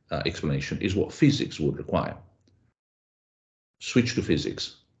mimetic explanation is what physics would require. Switch to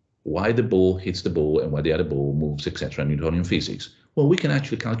physics. Why the ball hits the ball and why the other ball moves, etc. Newtonian physics. Well, we can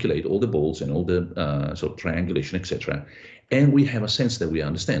actually calculate all the balls and all the sort of triangulation, etc. And we have a sense that we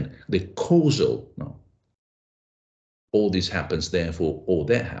understand the causal. No, all this happens, therefore all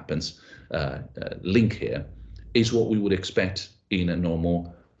that happens. Link here is what we would expect in a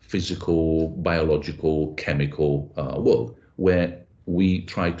normal physical, biological, chemical world, where we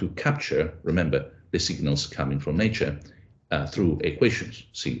try to capture, remember, the signals coming from nature through equations,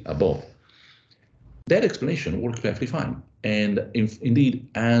 see above. That explanation works perfectly fine. And indeed,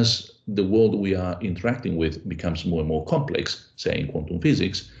 as the world we are interacting with becomes more and more complex, say in quantum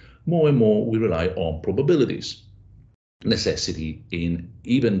physics, more and more we rely on probabilities. Necessity in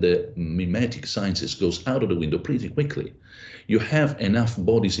even the mimetic sciences goes out of the window pretty quickly. You have enough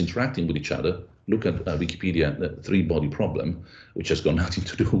bodies interacting with each other. Look at Wikipedia, the three-body problem, which has got nothing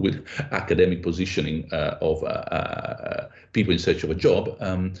to do with academic positioning of people in search of a job,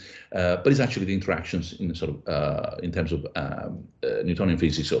 but it's actually the interactions in sort of in terms of Newtonian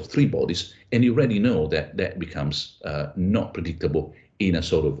physics of three bodies, and you already know that that becomes not predictable in a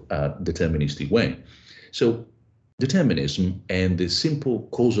sort of deterministic way. So determinism and the simple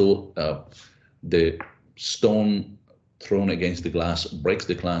causal, the stone thrown against the glass breaks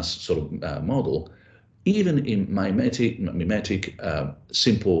the glass sort of model, even in mimetic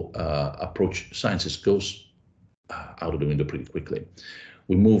simple approach sciences goes out of the window pretty quickly.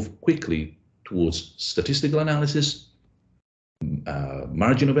 We move quickly towards statistical analysis,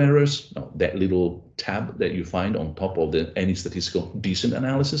 margin of errors, that little tab that you find on top of any statistical decent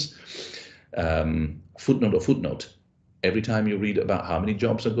analysis. Footnote or footnote. Every time you read about how many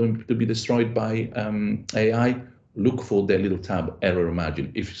jobs are going to be destroyed by AI, look for that little tab, error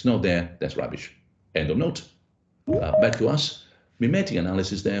margin. If it's not there, that's rubbish. End of note. Back to us. Mimetic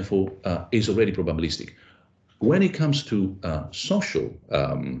analysis, therefore, is already probabilistic. When it comes to social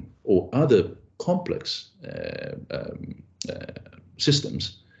or other complex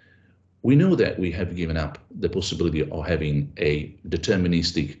systems, we know that we have given up the possibility of having a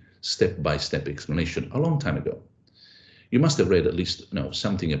deterministic step-by-step explanation a long time ago. You must have read at least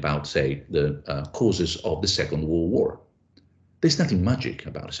something about, say, the causes of the Second World War. There's nothing magic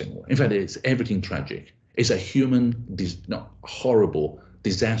about the Second War. In fact, it's everything tragic. It's a human, horrible,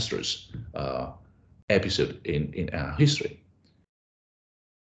 disastrous episode in our history.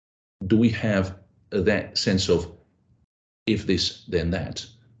 Do we have that sense of if this, then that,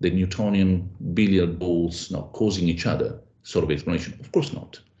 the Newtonian billiard balls causing each other sort of explanation? Of course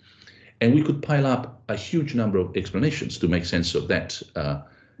not. And we could pile up a huge number of explanations to make sense of that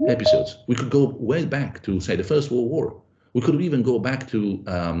episode. We could go way back to, say, the First World War. We could even go back to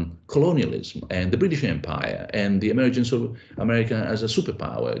colonialism and the British Empire and the emergence of America as a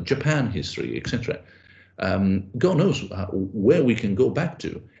superpower, Japan history, etc. God knows where we can go back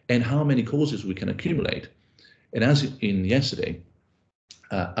to and how many causes we can accumulate. And as in yesterday,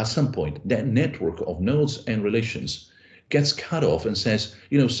 at some point, that network of nodes and relations gets cut off and says,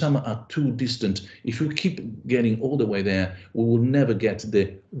 some are too distant. If we keep getting all the way there, we will never get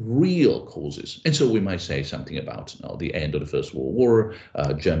the real causes. And so we might say something about the end of the First World War,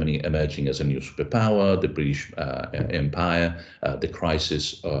 Germany emerging as a new superpower, the British Empire, the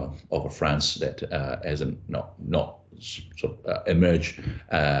crisis of France that emerged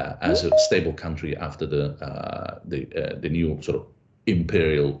as a stable country after the new sort of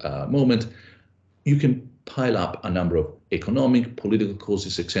imperial moment. You can pile up a number of economic, political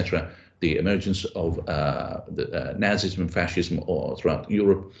causes, etc., the emergence of the Nazism and fascism throughout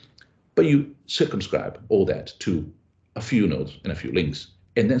Europe, but you circumscribe all that to a few nodes and a few links,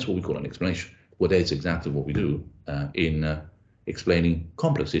 and that's what we call an explanation. Well, that's exactly what we do in explaining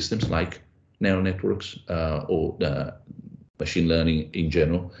complex systems like neural networks or machine learning in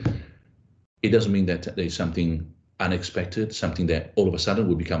general. It doesn't mean that there's something unexpected, something that all of a sudden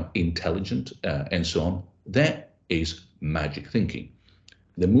will become intelligent and so on. That is magic thinking.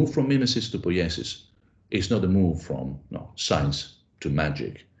 The move from mimesis to poiesis is not the move from science to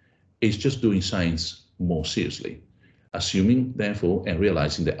magic. It's just doing science more seriously, assuming, therefore, and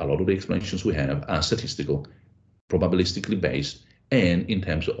realizing that a lot of the explanations we have are statistical, probabilistically based, and in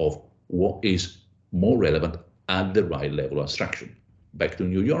terms of what is more relevant at the right level of abstraction. Back to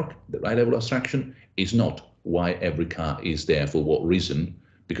New York, the right level of abstraction is not why every car is there for what reason,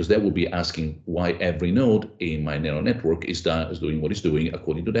 because that would be asking why every node in my neural network is doing what it's doing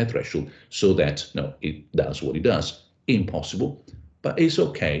according to that threshold, so that it does what it does. Impossible, but it's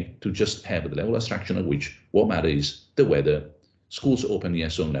okay to just have the level of abstraction at which what matters is the weather, schools open,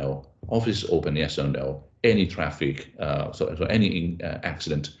 yes or no, offices open, yes or no, any traffic, so any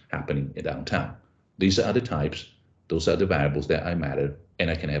accident happening in downtown. These are the types, those are the variables that I matter,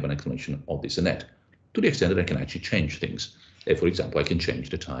 and I can have an explanation of this and that, to the extent that I can actually change things. For example, I can change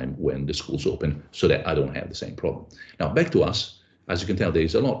the time when the schools open so that I don't have the same problem. Now, back to us. As you can tell, there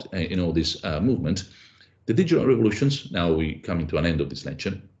is a lot in all this movement. The digital revolutions, now we're coming to an end of this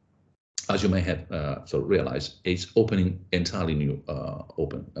lecture, as you may have realized, it's opening entirely new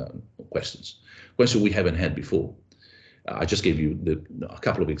questions we haven't had before. I just gave you a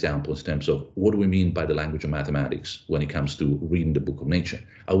couple of examples in terms of what do we mean by the language of mathematics when it comes to reading the book of nature.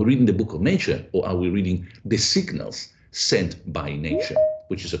 Are we reading the book of nature, or are we reading the signals sent by nature,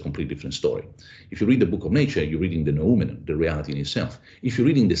 which is a completely different story? If you read the book of nature, you're reading the noumenon, the reality in itself. If you're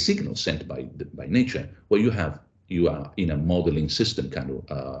reading the signals sent by nature, well, you are in a modeling system kind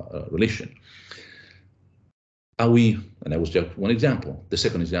of relation. Are we, and that was just one example. The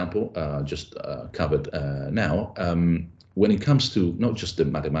second example just covered now, when it comes to not just the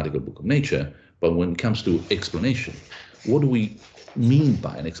mathematical book of nature, but when it comes to explanation, what do we mean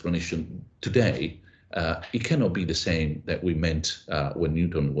by an explanation today? It cannot be the same that we meant when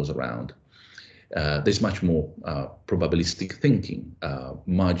Newton was around. There's much more probabilistic thinking,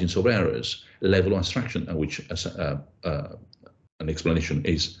 margins of errors, level of abstraction at which an explanation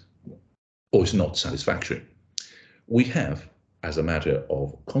is or is not satisfactory. We have, as a matter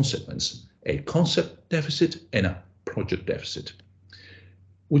of consequence, a concept deficit and a project deficit,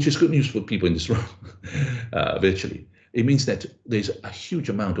 which is good news for people in this room, virtually. It means that there's a huge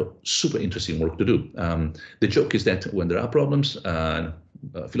amount of super interesting work to do. The joke is that when there are problems,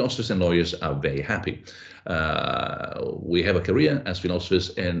 philosophers and lawyers are very happy. We have a career as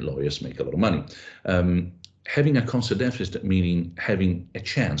philosophers, and lawyers make a lot of money. Having a concept deficit, meaning having a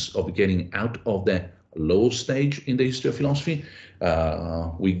chance of getting out of the low stage in the history of philosophy,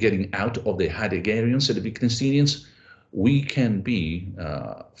 we're getting out of the Heideggerians and the Wittgensteinians. We can be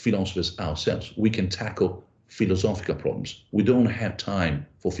philosophers ourselves. We can tackle philosophical problems. We don't have time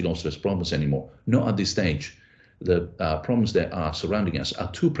for philosophers' problems anymore, not at this stage. The problems that are surrounding us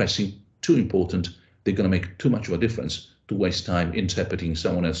are too pressing, too important. They're going to make too much of a difference to waste time interpreting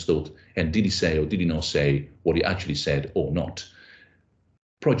someone else's thought, and did he say or did he not say what he actually said or not.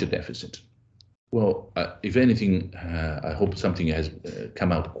 Project deficit. Well, if anything, I hope something has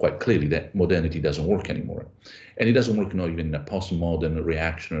come out quite clearly, that modernity doesn't work anymore. And it doesn't work not even in a postmodern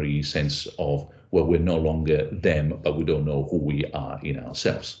reactionary sense of, well, we're no longer them, but we don't know who we are in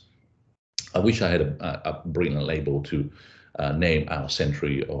ourselves. I wish I had a brilliant label to name our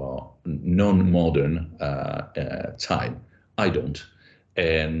century or non-modern time. I don't.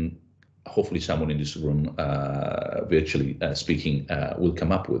 And hopefully someone in this room, virtually speaking, will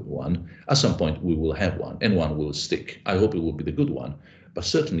come up with one. At some point we will have one, and one will stick. I hope it will be the good one. But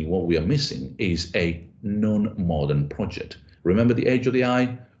certainly what we are missing is a non-modern project. Remember the age of the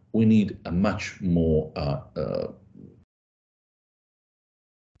eye? We need a much more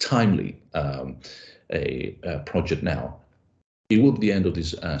timely project now. It will be the end of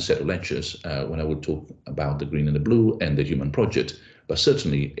this set of lectures when I will talk about the green and the blue and the human project, but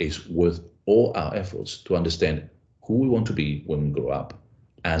certainly it's worth all our efforts to understand who we want to be when we grow up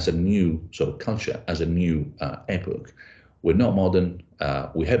as a new sort of culture, as a new epoch. We're not modern,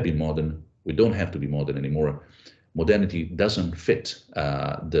 we have been modern, we don't have to be modern anymore. Modernity doesn't fit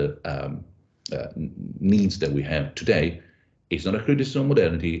the needs that we have today. It's not a criticism of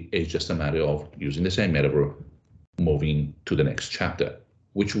modernity, it's just a matter of using the same metaphor, moving to the next chapter,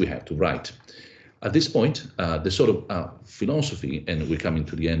 which we have to write. At this point, the sort of philosophy, and we're coming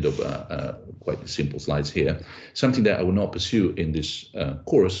to the end of quite simple slides here, something that I will not pursue in this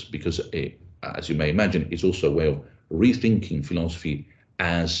course because, as you may imagine, it's also a way of rethinking philosophy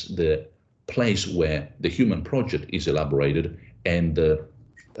as the place where the human project is elaborated and the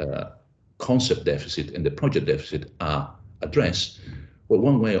concept deficit and the project deficit are addressed, well,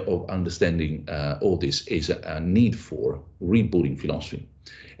 one way of understanding all this is a need for rebooting philosophy.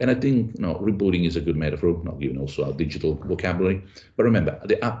 And I think rebooting is a good metaphor, not given also our digital vocabulary. But remember,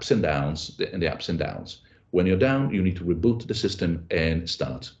 the ups and downs, the ups and downs. When you're down, you need to reboot the system and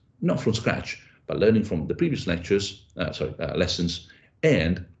start, not from scratch, but learning from the previous lessons,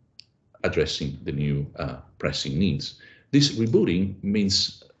 and addressing the new pressing needs. This rebooting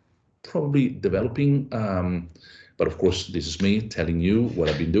means probably developing, but of course, this is me telling you what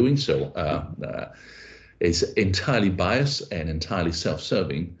I've been doing, so it's entirely biased and entirely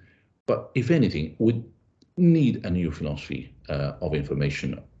self-serving. But if anything, we need a new philosophy of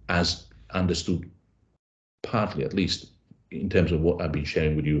information as understood, partly at least, in terms of what I've been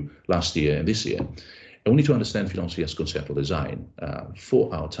sharing with you last year and this year. And we need to understand philosophy as conceptual design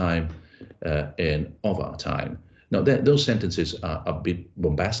for our time and of our time. Now, those sentences are a bit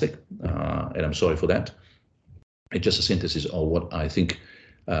bombastic, and I'm sorry for that. It's just a synthesis of what I think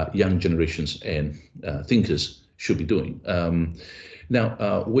young generations and thinkers should be doing.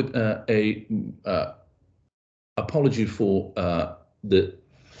 Now, with a apology for the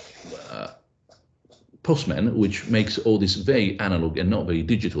postman, which makes all this very analog and not very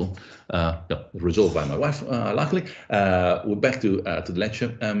digital, resolved by my wife, luckily. We're back to the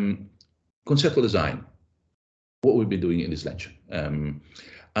lecture. Conceptual design, what we've been doing in this lecture.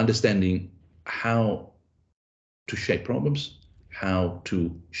 Understanding how to shape problems, how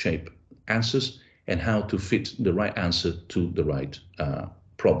to shape answers, and how to fit the right answer to the right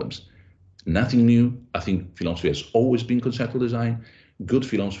problems. Nothing new. I think philosophy has always been conceptual design. Good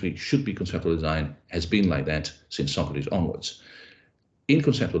philosophy should be conceptual design, has been like that since Socrates onwards. In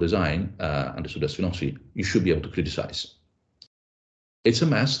conceptual design, understood as philosophy, you should be able to criticize. It's a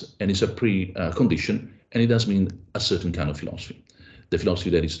must and it's a precondition, and it does mean a certain kind of philosophy. The philosophy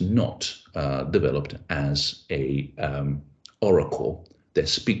that is not developed as a oracle that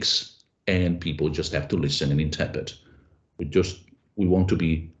speaks and people just have to listen and interpret. We want to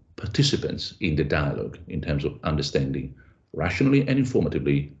be participants in the dialogue in terms of understanding rationally and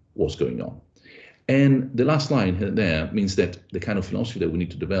informatively what's going on. And the last line there means that the kind of philosophy that we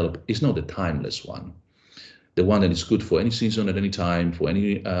need to develop is not a timeless one, the one that is good for any season at any time, for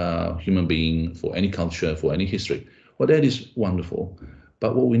any human being, for any culture, for any history. Well, that is wonderful.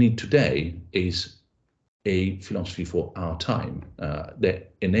 But what we need today is a philosophy for our time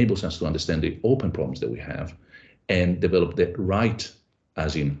that enables us to understand the open problems that we have and develop the right,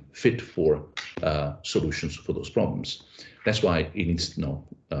 as in fit for solutions for those problems. That's why it needs to know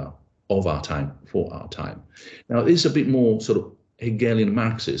of our time, for our time. Now, this is a bit more sort of Hegelian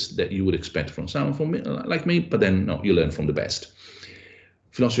Marxist that you would expect from someone from like me, but then no, you learn from the best.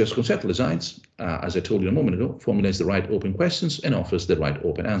 Philosophy as conceptual designs, as I told you a moment ago, formulates the right open questions and offers the right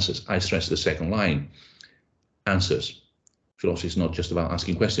open answers. I stress the second line, answers. Philosophy is not just about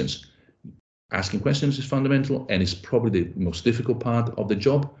asking questions. Asking questions is fundamental and is probably the most difficult part of the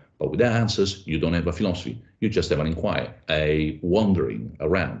job, but without answers, you don't have a philosophy. You just have an inquiry, a wandering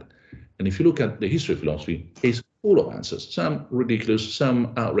around. And if you look at the history of philosophy, it's full of answers, some ridiculous,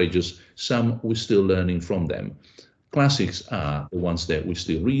 some outrageous, some we're still learning from them. Classics are the ones that we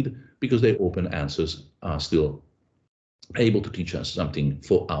still read because their open answers are still able to teach us something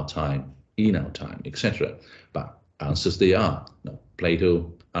for our time, in our time, etc. But answers they are. No,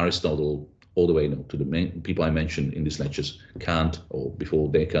 Plato, Aristotle, all the way to the main people I mentioned in these lectures, Kant, or before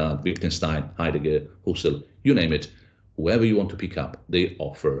Descartes, Wittgenstein, Heidegger, Husserl, you name it, whoever you want to pick up, they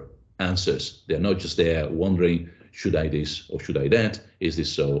offer answers. They're not just there wondering, should I this or should I that? Is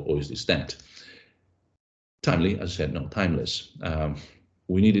this so or is this that? Timely, as I said, no, timeless.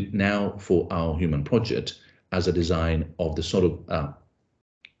 We need it now for our human project as a design of the sort of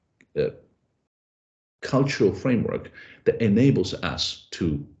cultural framework that enables us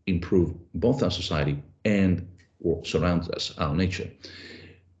to improve both our society and what surrounds us, our nature.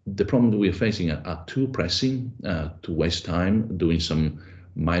 The problem that we are facing are too pressing to waste time doing some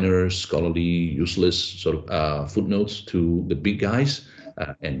minor, scholarly, useless sort of footnotes to the big guys,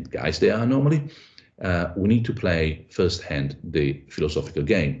 and guys they are normally. We need to play firsthand the philosophical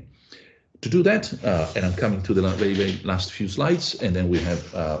game. To do that, and I'm coming to the very, very last few slides, and then we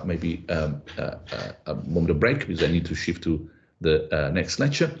have maybe a moment of break because I need to shift to the next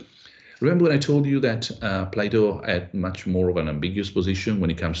lecture. Remember when I told you that Plato had much more of an ambiguous position when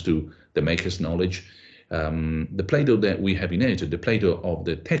it comes to the maker's knowledge? The Plato that we have inherited, the Plato of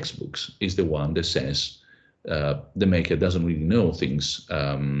the textbooks, is the one that says the maker doesn't really know things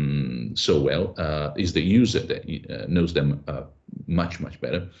so well, is the user that knows them much, much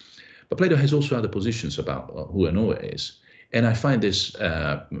better. But Plato has also other positions about who a knower is. And I find this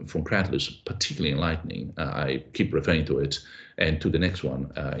from Cratylus particularly enlightening. I keep referring to it and to the next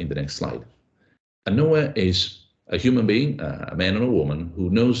one in the next slide. A knower is a human being, a man or a woman, who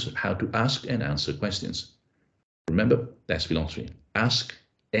knows how to ask and answer questions. Remember, that's philosophy. Ask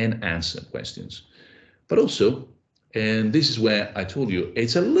and answer questions. But also, and this is where I told you,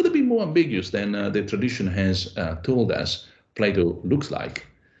 it's a little bit more ambiguous than the tradition has told us Plato looks like.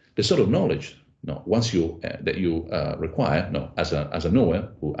 The sort of knowledge, no, once you that you require, no, as a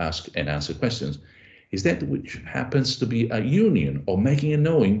knower who asks and answer questions, is that which happens to be a union or making and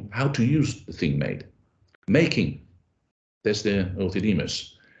knowing how to use the thing made. Making, that's the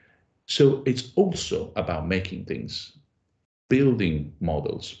orthodemus. So it's also about making things, building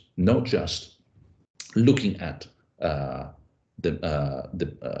models, not just looking at the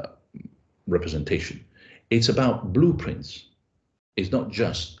representation. It's about blueprints. It's not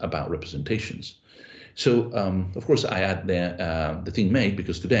just about representations. So, of course, I add there the thing made,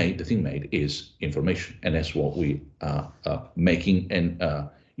 because today the thing made is information, and that's what we are making and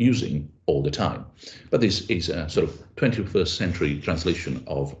using all the time. But this is a sort of 21st century translation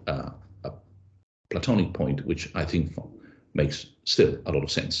of a Platonic point, which I think makes still a lot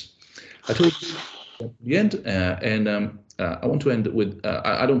of sense. I told you at the end, and I want to end with,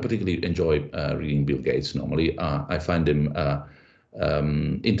 I don't particularly enjoy reading Bill Gates normally. I find him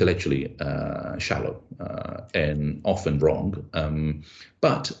intellectually shallow and often wrong.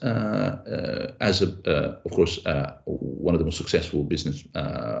 But as of course, one of the most successful business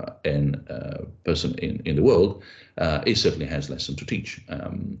and person in the world, he certainly has lessons to teach.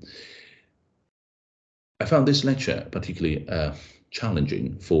 I found this lecture particularly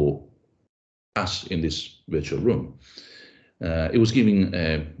challenging for us in this virtual room. It was giving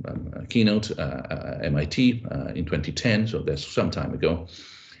a keynote at MIT in 2010, so that's some time ago.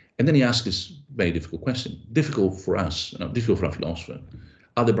 And then he asked this very difficult question, difficult for us, difficult for a philosopher.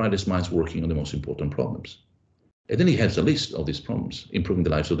 Are the brightest minds working on the most important problems? And then he has a list of these problems: improving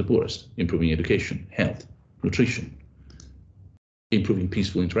the lives of the poorest, improving education, health, nutrition, improving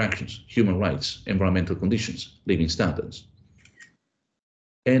peaceful interactions, human rights, environmental conditions, living standards.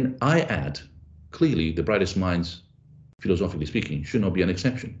 And I add, clearly, the brightest minds, philosophically speaking, should not be an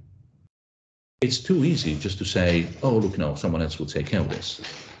exception. It's too easy just to say, oh, look, no, someone else will take care of this.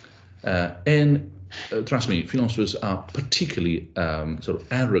 Trust me, philosophers are particularly sort of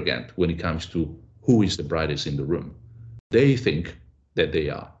arrogant when it comes to who is the brightest in the room. They think that they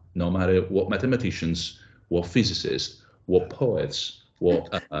are, no matter what mathematicians, what physicists, what poets,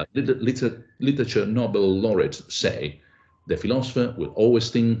 what literature Nobel laureates say. The philosopher will always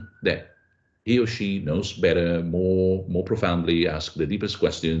think that he or she knows better, more profoundly, asks the deepest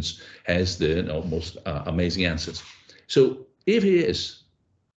questions, has the most amazing answers. So if he is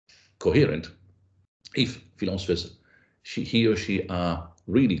coherent, if philosophers, he or she are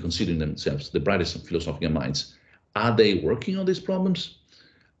really considering themselves the brightest philosophical minds, are they working on these problems?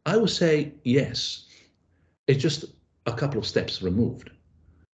 I would say yes. It's just a couple of steps removed.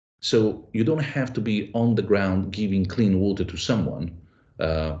 So you don't have to be on the ground giving clean water to someone.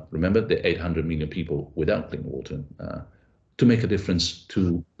 Remember the 800 million people without clean water, to make a difference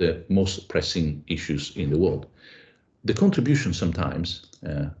to the most pressing issues in the world. The contribution sometimes,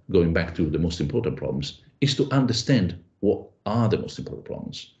 going back to the most important problems, is to understand what are the most important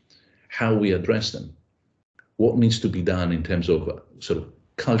problems, how we address them, what needs to be done in terms of sort of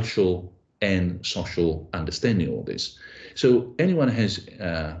cultural and social understanding of all this. So anyone has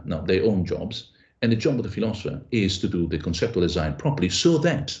now their own jobs, and the job of the philosopher is to do the conceptual design properly so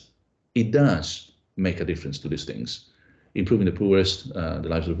that it does make a difference to these things, improving the poorest, the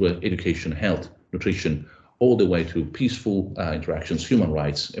lives of the poor, education, health, nutrition, all the way to peaceful interactions, human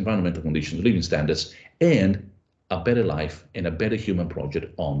rights, environmental conditions, living standards, and a better life and a better human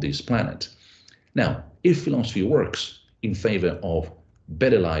project on this planet. Now, if philosophy works in favor of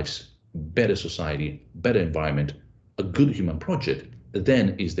better lives, better society, better environment, a good human project,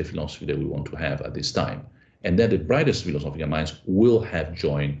 then is the philosophy that we want to have at this time. And then the brightest philosophical minds will have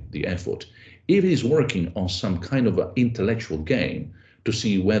joined the effort. If it is working on some kind of an intellectual game to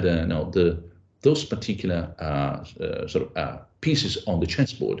see whether those particular pieces on the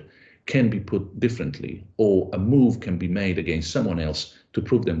chessboard can be put differently, or a move can be made against someone else to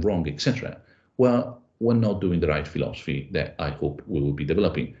prove them wrong, etc., well, we're not doing the right philosophy that I hope we will be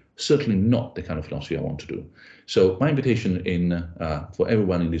developing. Certainly not the kind of philosophy I want to do. So my invitation for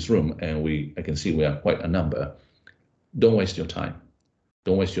everyone in this room, and I can see we are quite a number, don't waste your time.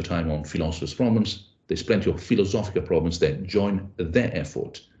 Don't waste your time on philosophers' problems. There's plenty of philosophical problems that join their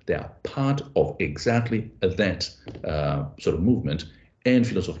effort. They are part of exactly that sort of movement, and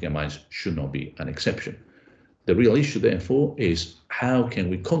philosophical minds should not be an exception. The real issue, therefore, is how can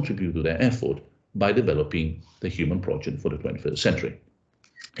we contribute to that effort by developing the human project for the 21st century.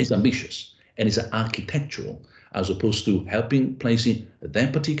 It's ambitious and it's architectural, as opposed to helping placing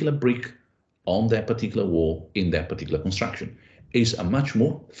that particular brick on that particular wall in that particular construction. It's a much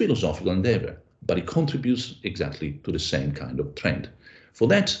more philosophical endeavor, but it contributes exactly to the same kind of trend. For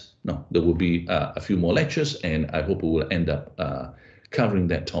that, no, there will be a few more lectures, and I hope we will end up covering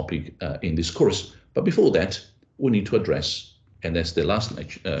that topic in this course. But before that, we need to address, and that's the last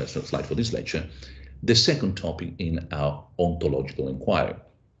lecture, slide for this lecture, the second topic in our ontological inquiry.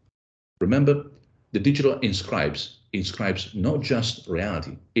 Remember, the digital inscribes not just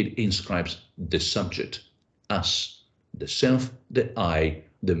reality, it inscribes the subject, us, the self, the I,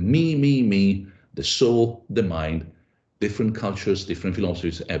 the me, the soul, the mind. Different cultures, different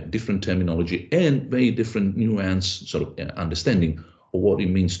philosophies have different terminology and very different nuanced sort of understanding of what it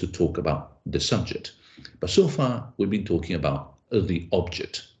means to talk about the subject. But so far, we've been talking about the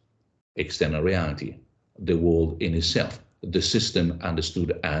object, external reality, the world in itself, the system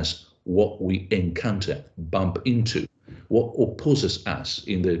understood as what we encounter, bump into, what opposes us,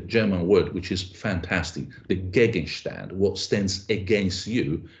 in the German word, which is fantastic, the Gegenstand, what stands against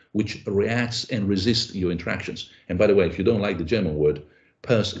you, which reacts and resists your interactions. And by the way, if you don't like the German word,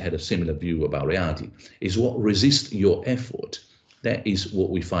 Peirce had a similar view about reality, is what resists your effort. That is what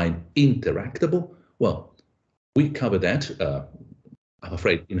we find interactable. Well, we cover that, I'm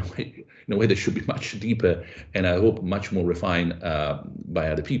afraid, in a way that should be much deeper and I hope much more refined by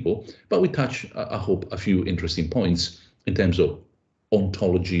other people. But we touch, I hope, a few interesting points in terms of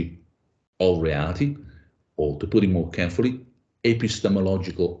ontology of reality, or to put it more carefully,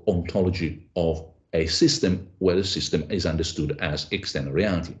 epistemological ontology of a system where the system is understood as external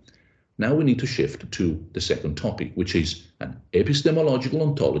reality. Now we need to shift to the second topic, which is an epistemological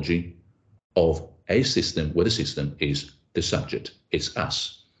ontology of a system where the system is the subject, it's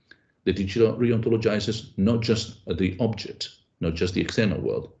us. The digital re-ontologizes not just the object, not just the external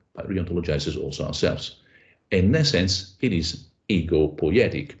world, but re-ontologizes also ourselves. In that sense, it is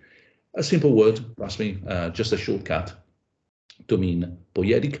ego-poietic. A simple word, trust me, just a shortcut to mean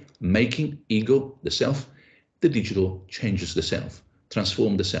poietic, making ego the self. The digital changes the self,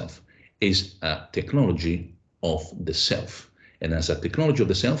 transforms the self, is a technology of the self. And as a technology of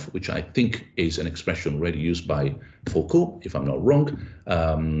the self, which I think is an expression already used by Foucault, if I'm not wrong,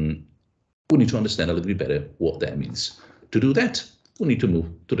 we need to understand a little bit better what that means. To do that, we need to move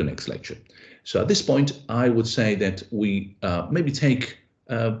to the next lecture. So at this point, I would say that we maybe take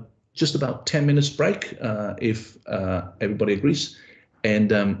just about 10 minutes break, if everybody agrees.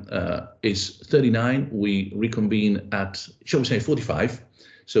 And it's 39, we reconvene at, shall we say, 45.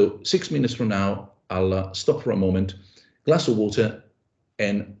 So 6 minutes from now, I'll stop for a moment, glass of water,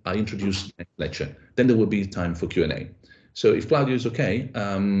 and I introduce the next lecture. Then there will be time for Q&A. So if Claudio is okay,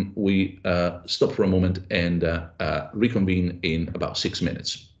 we stop for a moment and reconvene in about 6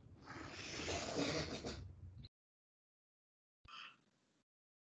 minutes.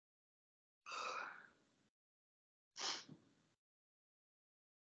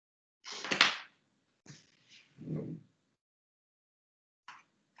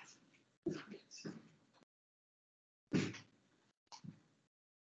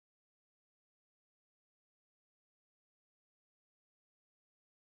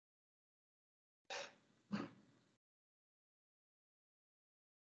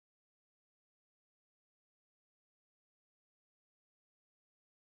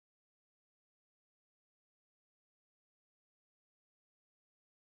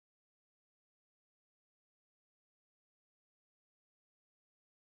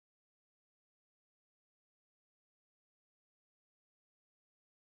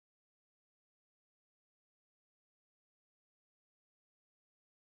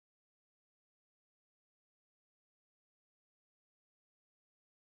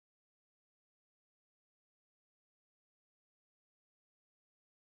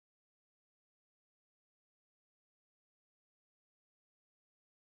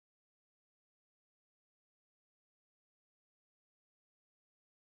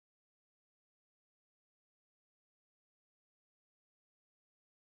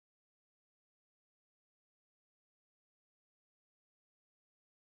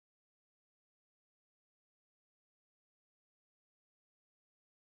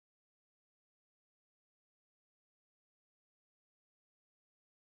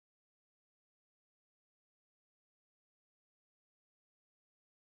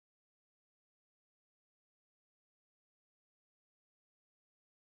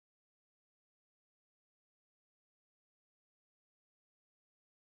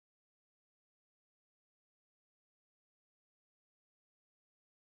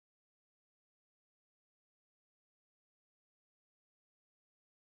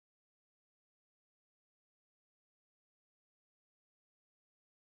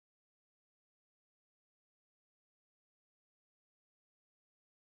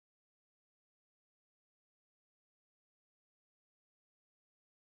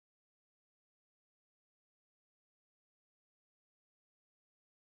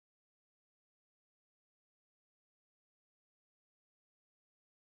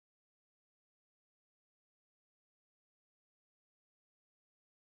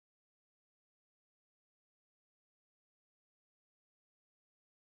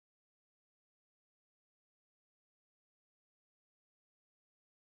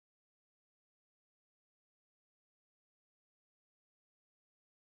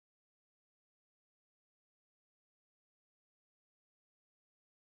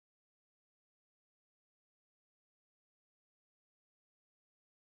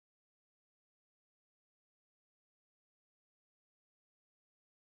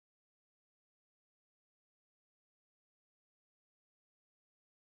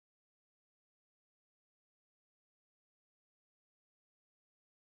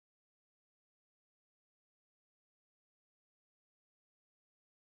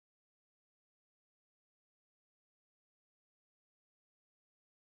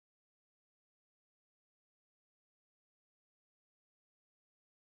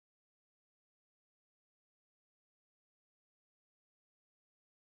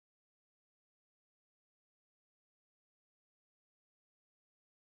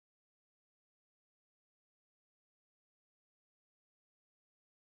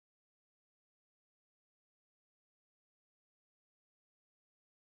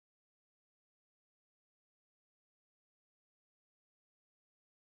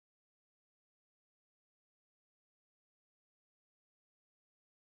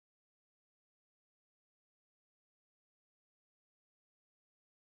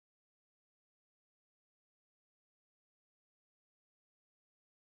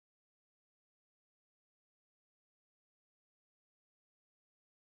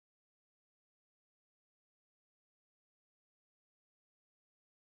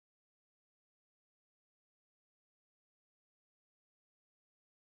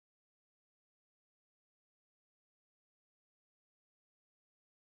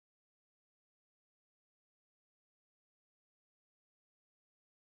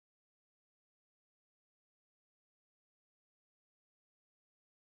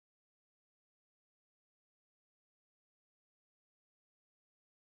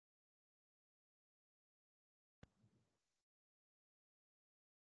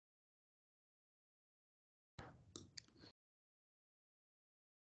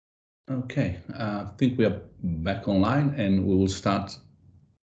 Okay, I think we are back online and we will start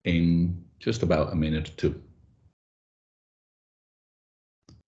in just about a minute or two.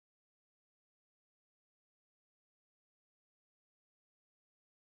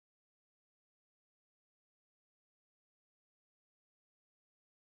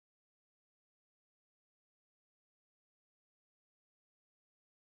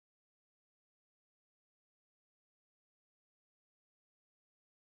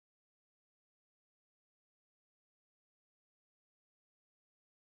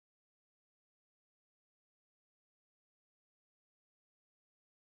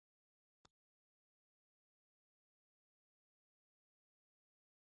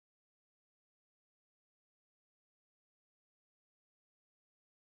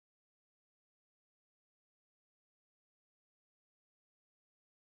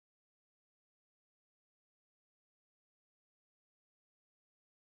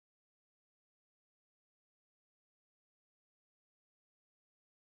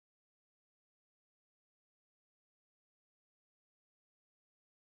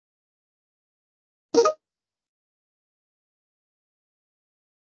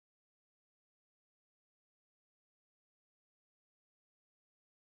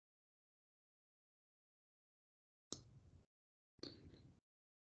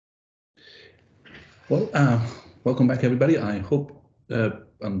 Well, welcome back, everybody. I hope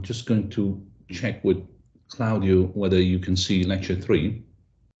I'm just going to check with Claudio whether you can see lecture 3.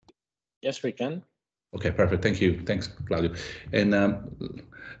 Yes, we can. Okay, perfect. Thank you. Thanks, Claudio. And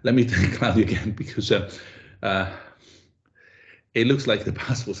let me thank Claudio again because it looks like the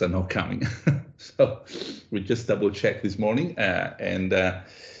passports are not coming. So we just double checked this morning, and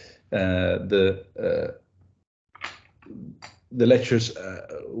the lectures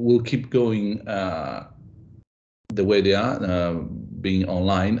will keep going the way they are, being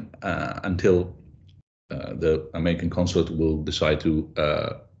online until the American consulate will decide to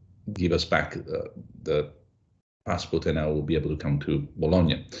give us back the passport, and I will be able to come to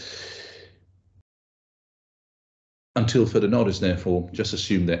Bologna. Until further notice, therefore, just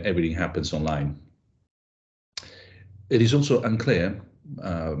assume that everything happens online. It is also unclear,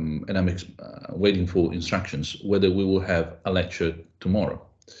 and I'm waiting for instructions, whether we will have a lecture tomorrow.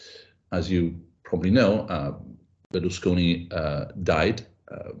 As you probably know, Berlusconi died,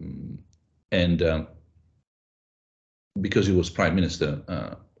 and because he was prime minister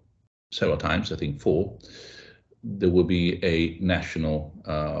several times, I think 4, there will be a national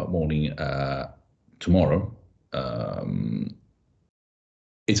mourning tomorrow.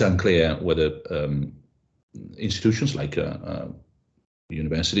 It's unclear whether institutions like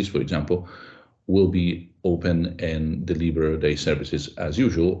universities, for example, will be open and deliver their services as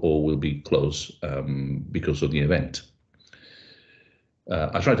usual, or will be closed because of the event.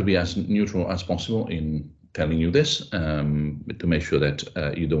 I try to be as neutral as possible in telling you this, to make sure that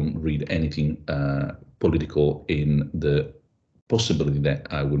you don't read anything political in the possibility that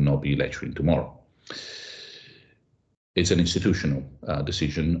I will not be lecturing tomorrow. It's an institutional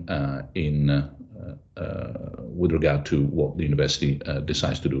decision with regard to what the university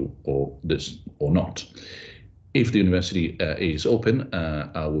decides to do or not. If the university is open,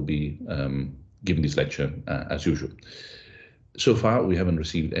 I will be giving this lecture as usual. So far, we haven't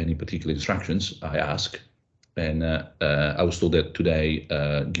received any particular instructions. I asked, and I was told that today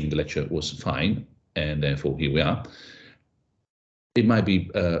giving the lecture was fine, and therefore here we are. It might be,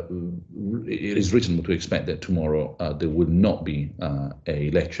 it is reasonable to expect that tomorrow there would not be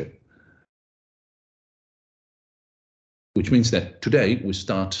a lecture. Which means that today we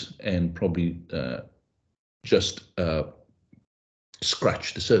start and probably just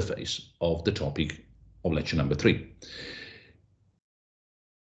scratch the surface of the topic of lecture number 3.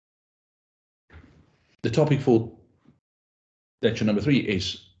 The topic for lecture number 3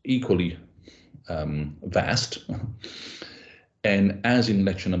 is equally vast. And as in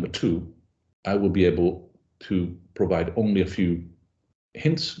lecture number 2, I will be able to provide only a few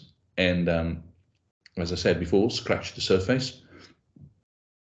hints and, as I said before, scratch the surface.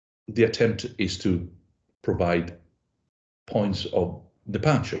 The attempt is to provide points of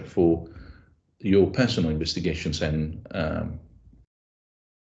departure for your personal investigations and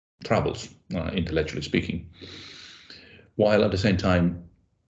troubles, intellectually speaking, while at the same time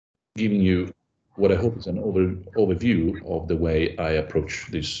giving you what I hope is an overview of the way I approach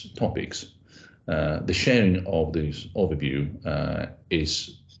these topics. The sharing of this overview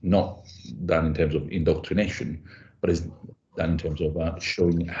is not done in terms of indoctrination, but is done in terms of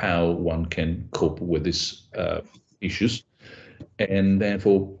showing how one can cope with these issues, and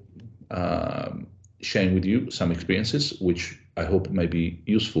therefore sharing with you some experiences which I hope may be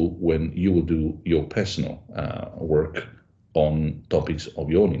useful when you will do your personal work on topics of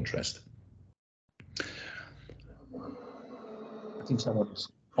your own interest. I think someone is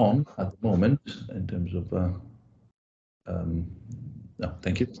on at the moment in terms of, no,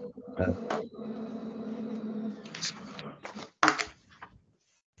 thank you.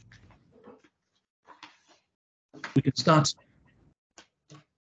 We can start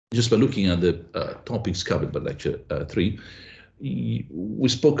just by looking at the topics covered by lecture 3. We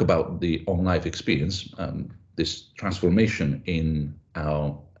spoke about the on-life experience, this transformation in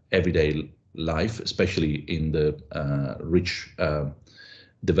our everyday life, especially in the rich,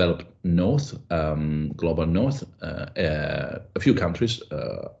 developed north, global north. A few countries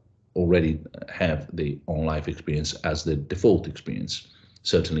already have the on-life experience as the default experience,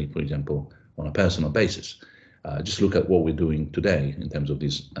 certainly, for example, on a personal basis. Just look at what we're doing today in terms of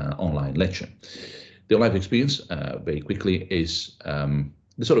this online lecture. The on-life experience, very quickly, is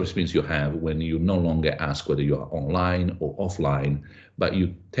the sort of experience you have when you no longer ask whether you are online or offline, but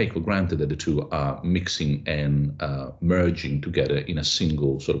you take for granted that the two are mixing and merging together in a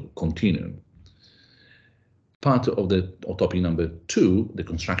single sort of continuum. Part of topic number 2, the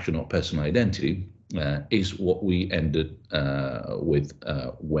construction of personal identity, is what we ended with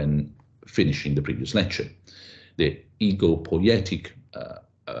when finishing the previous lecture. The ego-poietic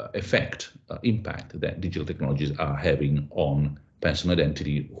effect, impact that digital technologies are having on personal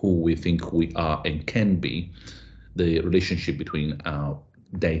identity, who we think we are and can be, the relationship between our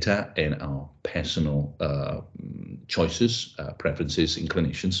data and our personal choices, preferences,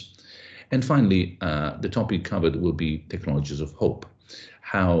 inclinations. And finally, the topic covered will be technologies of hope,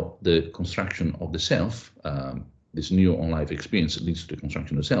 how the construction of the self, this new on-life experience leads to the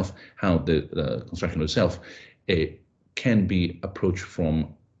construction of the self, how the construction of the self can be approached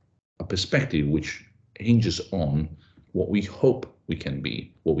from a perspective which hinges on what we hope we can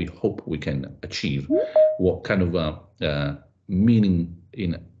be, what we hope we can achieve, what kind of meaning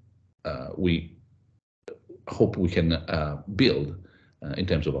we hope we can build in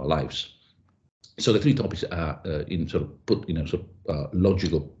terms of our lives. So the 3 topics are in sort of put in a sort of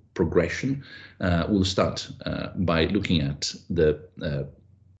logical progression. We'll start by looking at the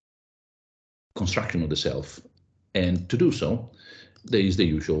construction of the self, and to do so, there is the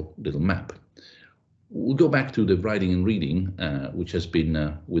usual little map. We'll go back to the writing and reading, which has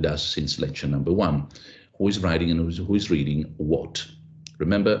been with us since lecture number 1. Who is writing and who is reading what?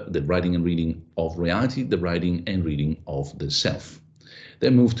 Remember, the writing and reading of reality, the writing and reading of the self.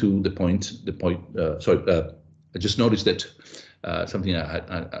 Then move to I just noticed that something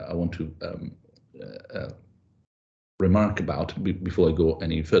I want to remark about before I go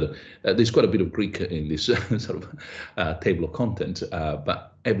any further. There's quite a bit of Greek in this sort of table of content,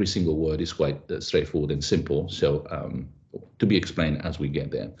 but every single word is quite straightforward and simple, so to be explained as we get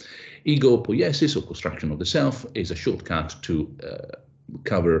there. Ego-poiesis, or construction of the self, is a shortcut to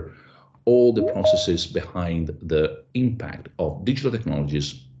cover all the processes behind the impact of digital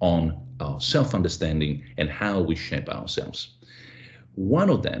technologies on our self-understanding and how we shape ourselves.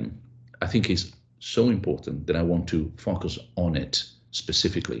 One of them, I think, is so important that I want to focus on it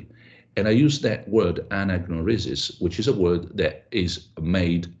specifically. And I use that word anagnorisis, which is a word that is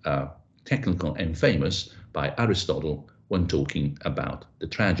made technical and famous by Aristotle when talking about the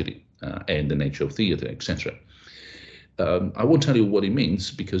tragedy and the nature of theater, etc. I won't tell you what it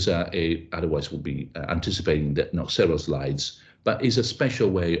means because otherwise we'll be anticipating that several slides, but it's a special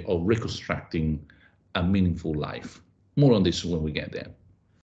way of reconstructing a meaningful life. More on this when we get there.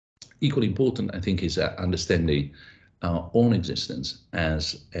 Equally important, I think, is understanding our own existence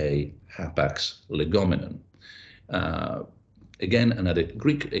as a hapax legomenon. Again, another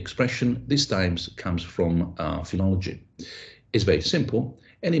Greek expression, this time comes from philology. It's very simple,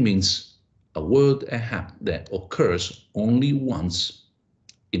 and it means a word, a hap, that occurs only once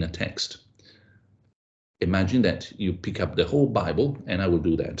in a text. Imagine that you pick up the whole Bible, and I will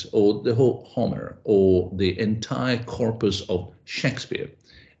do that, or the whole Homer, or the entire corpus of Shakespeare,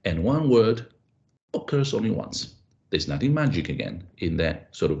 and one word occurs only once. There's nothing magic again in that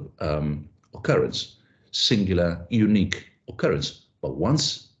sort of occurrence, singular, unique occurrence, but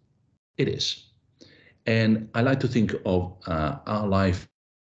once it is. And I like to think of our life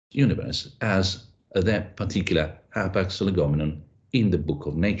universe as that particular hapax legomenon in the book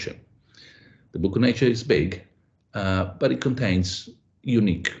of nature. The book of nature is big, but it contains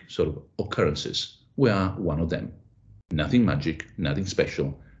unique sort of occurrences. We are one of them. Nothing magic, nothing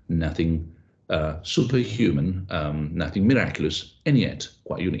special, nothing superhuman, nothing miraculous, and yet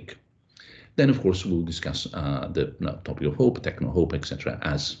quite unique. Then, of course, we'll discuss the topic of hope, techno-hope, etc.,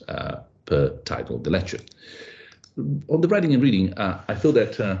 as per title of the lecture. On the writing and reading, I feel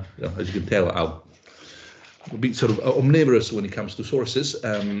that, as you can tell, I'll be sort of omnivorous when it comes to sources.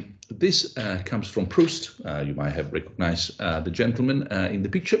 This comes from Proust. You might have recognized the gentleman in the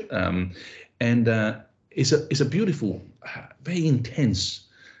picture, and is a beautiful, very intense,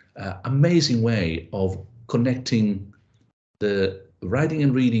 amazing way of connecting the writing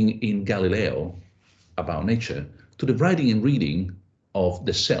and reading in Galileo about nature to the writing and reading of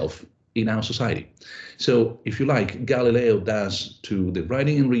the self in our society. So if you like, Galileo does to the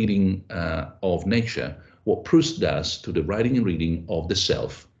writing and reading of nature what Proust does to the writing and reading of the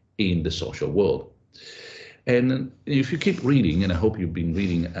self in the social world. And if you keep reading, and I hope you've been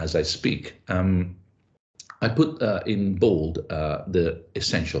reading as I speak, I put in bold the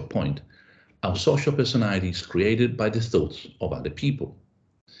essential point. Our social personality is created by the thoughts of other people.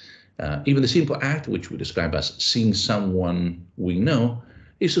 Even the simple act, which we describe as seeing someone we know,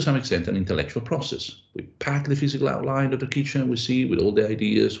 is to some extent an intellectual process. We pack the physical outline of the creature we see with all the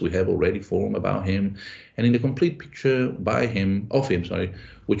ideas we have already formed about him, and in the complete picture of him,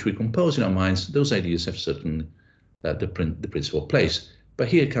 which we compose in our minds, those ideas have certainly the principal place. But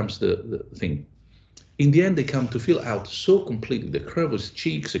here comes the thing. In the end, they come to fill out so completely the curve of his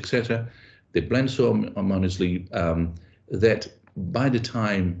cheeks, etc. They blend so harmoniously that by the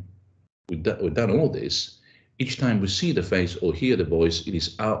time we've done all this, each time we see the face or hear the voice, it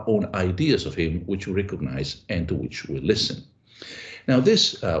is our own ideas of him which we recognize and to which we listen. Now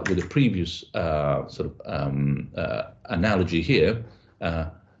this, with the previous analogy here,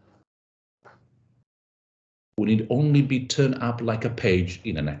 would need only be turned up like a page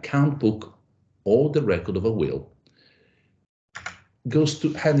in an account book or the record of a will, goes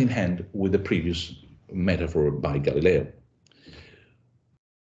to hand in hand with the previous metaphor by Galileo.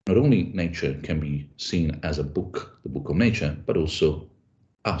 Not only nature can be seen as a book, the book of nature, but also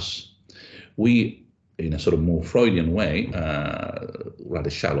us. We, in a sort of more Freudian way, rather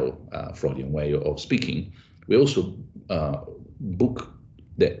shallow Freudian way of speaking, we also book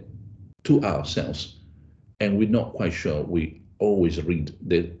that to ourselves, and we're not quite sure we always read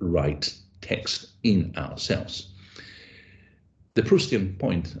the right text in ourselves. The Proustian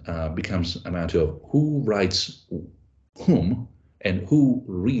point becomes a matter of who writes whom and who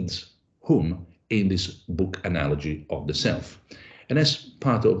reads whom in this book analogy of the self. And that's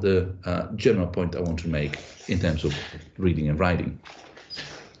part of the general point I want to make in terms of reading and writing.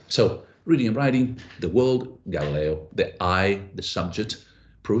 So reading and writing, the world, Galileo, the I, the subject,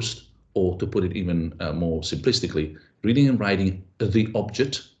 Proust, or to put it even more simplistically, reading and writing, the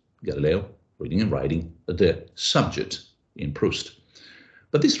object, Galileo, reading and writing, the subject in Proust.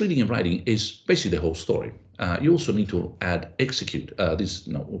 But this reading and writing is basically the whole story. You also need to add execute. This,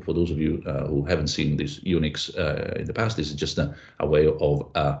 for those of you who haven't seen this Unix in the past, this is just a way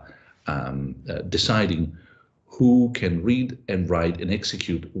of deciding who can read and write and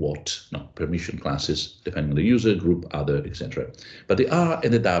execute what, permission classes, depending on the user, group, other, etc. But the R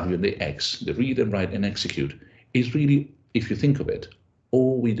and the W and the X, the read and write and execute, is really, if you think of it,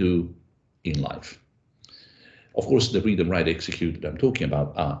 all we do in life. Of course, the read and write execute that I'm talking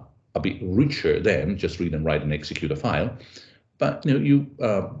about are a bit richer than just read and write and execute a file. But you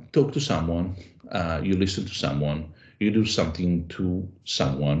talk to someone, you listen to someone, you do something to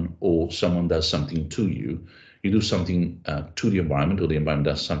someone, or someone does something to you. You do something to the environment, or the environment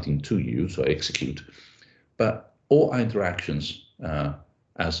does something to you, so execute. But all our interactions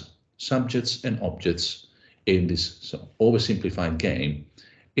as subjects and objects in this oversimplified game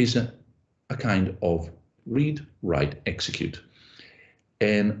is a kind of read, write, execute.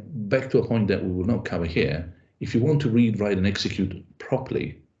 And back to a point that we will not cover here, if you want to read, write, and execute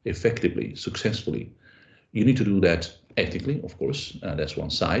properly, effectively, successfully, you need to do that ethically, of course. That's one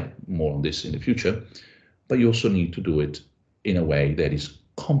side, more on this in the future. But you also need to do it in a way that is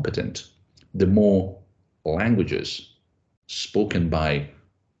competent. The more languages spoken by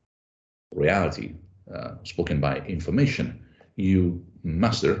reality, spoken by information, you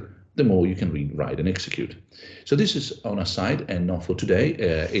master, the more you can read, write, and execute. So this is on a side, and not for today,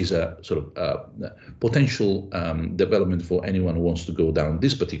 is a sort of potential development for anyone who wants to go down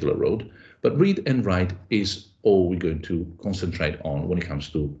this particular road. But read and write is all we're going to concentrate on when it comes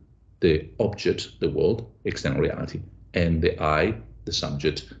to the object, the world, external reality, and the I, the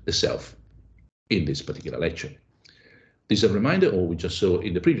subject, the self, in this particular lecture. This is a reminder, or we just saw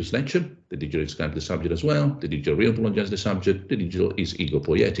in the previous lecture, the digital describes the subject as well, the digital reanthropologizes the subject, the digital is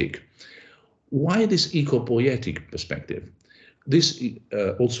egopoietic. Why this egopoietic perspective? This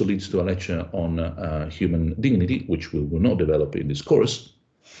also leads to a lecture on human dignity, which we will not develop in this course,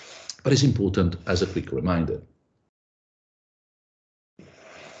 but it's important as a quick reminder.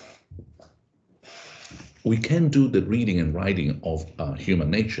 we can do the reading and writing of human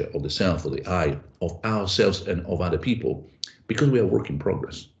nature, of the self, of the I, of ourselves and of other people, because we are work in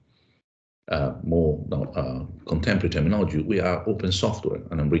progress. More contemporary terminology, we are open software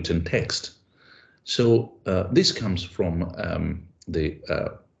and unwritten text. So this comes from the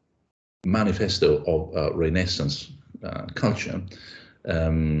manifesto of Renaissance culture,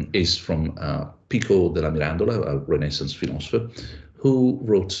 is from Pico della Mirandola, a Renaissance philosopher, who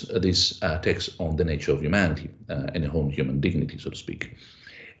wrote this text on the nature of humanity and the whole human dignity, so to speak.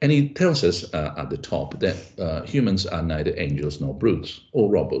 And he tells us at the top that humans are neither angels nor brutes, or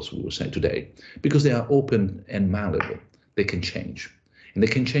robots, we will say today, because they are open and malleable. They can change, and they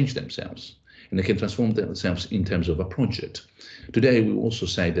can change themselves, and they can transform themselves in terms of a project. Today, we also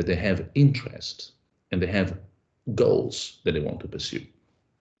say that they have interest, and they have goals that they want to pursue.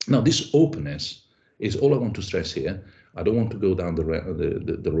 Now, this openness is all I want to stress here. I don't want to go down the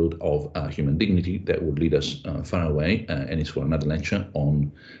road of human dignity. That would lead us far away, and it's for another lecture on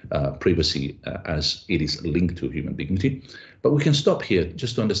privacy as it is linked to human dignity. But we can stop here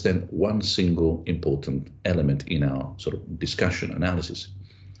just to understand one single important element in our sort of discussion analysis.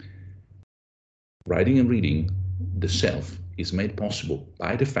 Writing and reading the self is made possible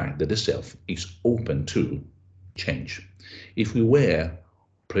by the fact that the self is open to change. If we were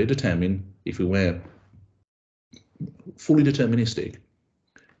predetermined, if we were fully deterministic,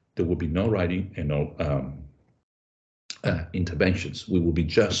 there would be no writing and no interventions. We will be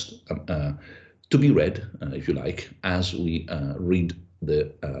just to be read, if you like, as we read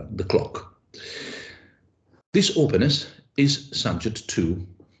the clock. This openness is subject to,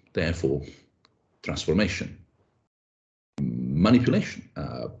 therefore, transformation, manipulation,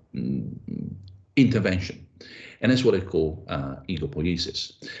 intervention, and that's what I call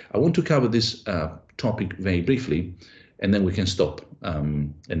egopoiesis. I want to cover this topic very briefly, and then we can stop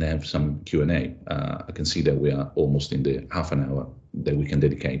and have some Q&A. I can see that we are almost in the half an hour that we can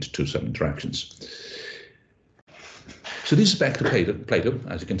dedicate to some interactions. So this is back to Plato.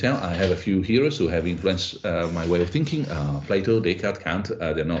 As you can tell, I have a few heroes who have influenced my way of thinking. Plato, Descartes, Kant,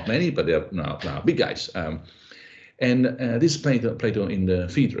 they're not many, but they're now big guys. And this is Plato in the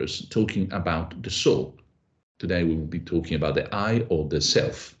Phaedrus talking about the soul. Today we will be talking about the I or the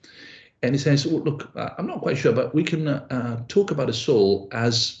self. And he says, well, look, I'm not quite sure, but we can talk about the soul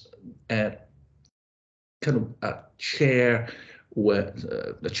as a kind of a chair, with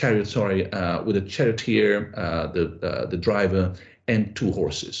a chariot, with a charioteer, the driver, and two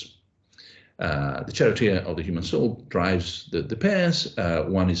horses. The charioteer of the human soul drives the pairs.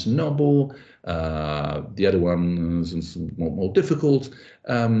 One is noble, the other one is more difficult.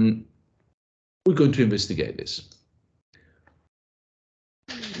 We're going to investigate this.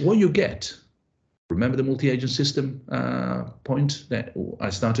 What you get, remember the multi-agent system point that I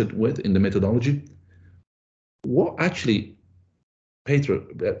started with in the methodology? What actually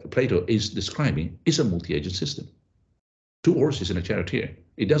Plato is describing is a multi-agent system. Two horses and a charioteer.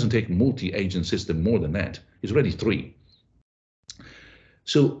 It doesn't take multi-agent system more than that. It's already three.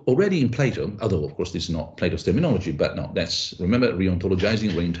 So already in Plato, although of course this is not Plato's terminology, but no, that's, remember,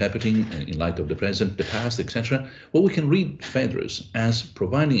 re-ontologizing, reinterpreting in light of the present, the past, etc. Well, we can read Phaedrus as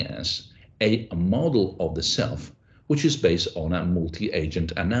providing us a model of the self, which is based on a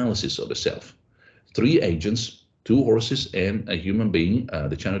multi-agent analysis of the self. Three agents, two horses and a human being,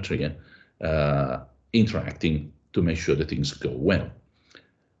 the charioteer, interacting to make sure that things go well.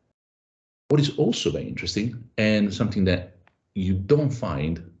 What is also very interesting, and something that you don't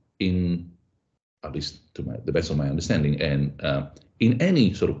find in, at least to the best of my understanding, and in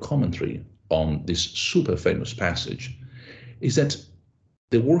any sort of commentary on this super famous passage, is that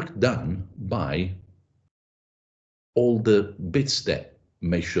the work done by all the bits that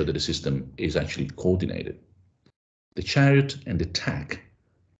make sure that the system is actually coordinated. The chariot and the tack,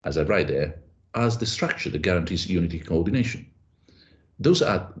 as I write there, as the structure that guarantees unity coordination. Those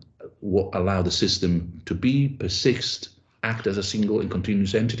are what allow the system to be, persist, act as a single and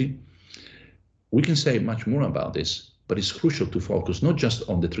continuous entity. We can say much more about this, but it's crucial to focus not just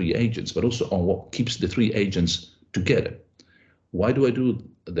on the three agents, but also on what keeps the three agents together. Why do I do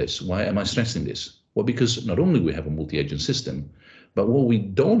this? Why am I stressing this? Well, because not only we have a multi-agent system, but what we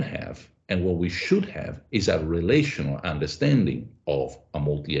don't have and what we should have is a relational understanding of a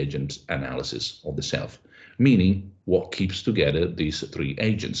multi-agent analysis of the self, meaning what keeps together these three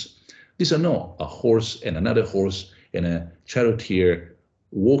agents. These are not a horse and another horse and a charioteer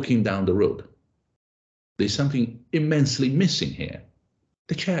walking down the road. There's something immensely missing here.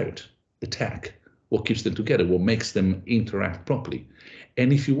 The chariot, the tack, what keeps them together, what makes them interact properly.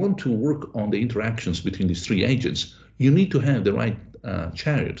 And if you want to work on the interactions between these three agents, you need to have the right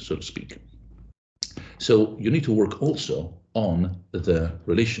chariot, so to speak. So you need to work also on the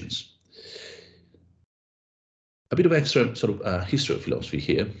relations. A bit of extra sort of history of philosophy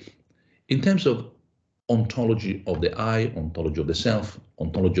here. In terms of ontology of the I, ontology of the self,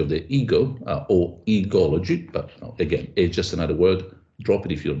 ontology of the ego, or egology, but again, it's just another word. Drop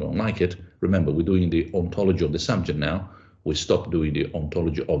it if you don't like it. Remember, we're doing the ontology of the subject now. We stopped doing the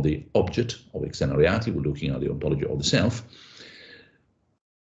ontology of the object of external reality. We're looking at the ontology of the self.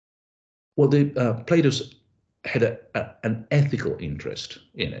 Well, Plato's had an ethical interest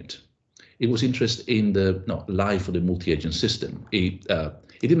in it. It was interest in the life of the multi-agent system. He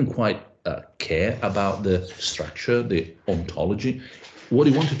didn't quite care about the structure, the ontology. What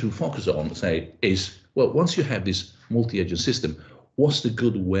he wanted to focus on, say, is, well, once you have this multi-agent system, what's the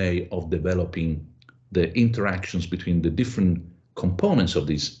good way of developing the interactions between the different components of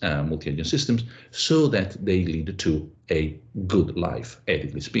these multi-agent systems so that they lead to a good life,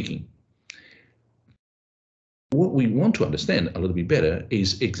 ethically speaking? What we want to understand a little bit better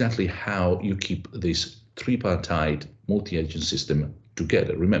is exactly how you keep this tripartite multi-agent system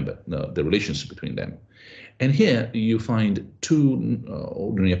together. Remember the relationship between them. And here you find two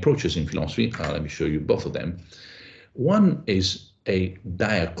ordinary approaches in philosophy. Let me show you both of them. One is a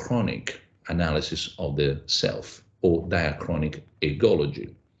diachronic analysis of the self, or diachronic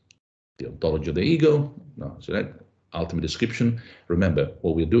egology. The ontology of the ego, so that ultimate description. Remember,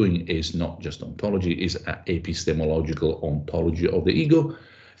 what we're doing is not just ontology, is an epistemological ontology of the ego.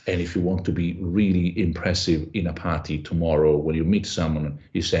 And if you want to be really impressive in a party tomorrow, when you meet someone,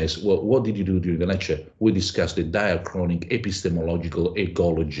 he says, well, what did you do during the lecture? We discussed the diachronic epistemological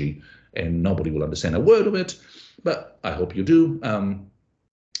egology, and nobody will understand a word of it, but I hope you do.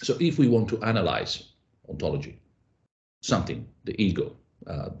 So if we want to analyze ontology, something, the ego,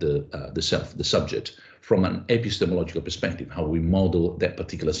 the self, the subject, from an epistemological perspective, how we model that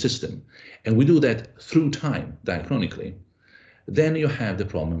particular system, and we do that through time, diachronically, then you have the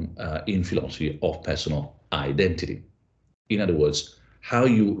problem in philosophy of personal identity. In other words, how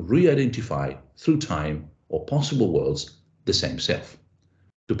you re-identify through time or possible worlds the same self.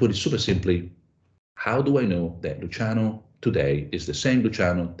 To put it super simply, how do I know that Luciano today is the same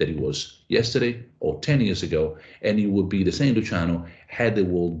Luciano that he was yesterday or 10 years ago, and he would be the same Luciano had the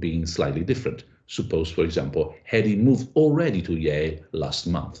world been slightly different? Suppose, for example, had he moved already to Yale last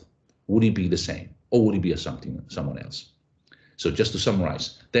month, would he be the same, or would he be someone else? So just to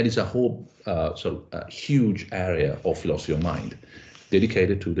summarize, that is a whole huge area of philosophy of mind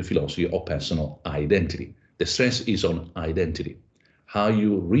dedicated to the philosophy of personal identity. The stress is on identity, how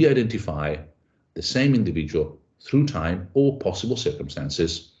you re-identify the same individual through time or possible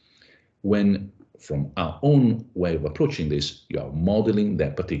circumstances when, from our own way of approaching this, you are modeling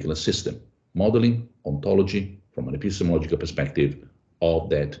that particular system, modeling ontology from an epistemological perspective of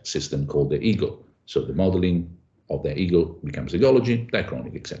that system called the ego. So the modeling of the ego becomes egology,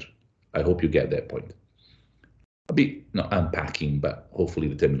 diachronic, etc. I hope you get that point. A bit unpacking, but hopefully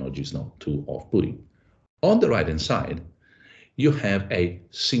the terminology is not too off-putting. On the right-hand side, you have a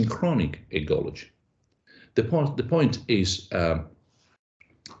synchronic egology. The point is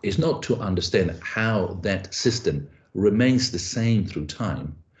not to understand how that system remains the same through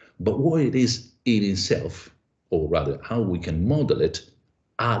time, but what it is in itself, or rather how we can model it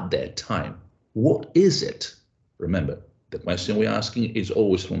at that time. What is it? Remember, the question we're asking is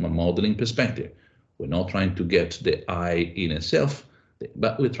always from a modeling perspective. We're not trying to get the I in itself,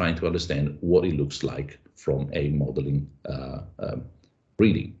 but we're trying to understand what it looks like from a modeling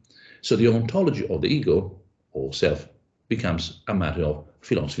reading. So the ontology of the ego or self becomes a matter of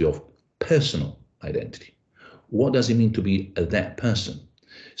philosophy of personal identity. What does it mean to be that person?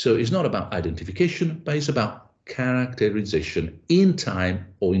 So it's not about identification, but it's about characterization in time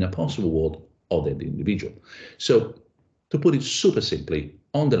or in a possible world of that individual. So to put it super simply,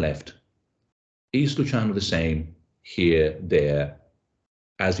 on the left, is Luciano the same here, there,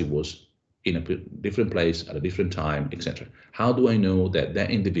 as he was in a different place at a different time, etc.? How do I know that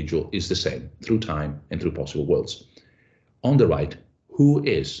that individual is the same through time and through possible worlds? On the right, who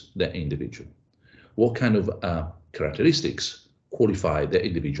is that individual? What kind of characteristics qualify that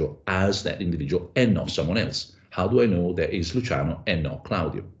individual as that individual and not someone else? How do I know that is Luciano and not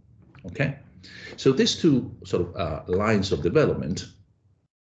Claudio? Okay, so these two sort of lines of development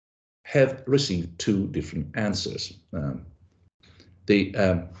have received two different answers. The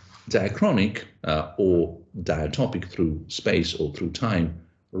diachronic or diatopic through space or through time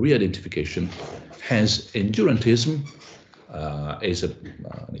re-identification has endurantism, is an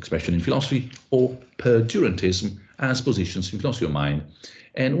expression in philosophy, or perdurantism as positions in philosophy of mind.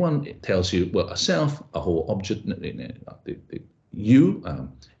 And one tells you, well, a self, a whole object, the you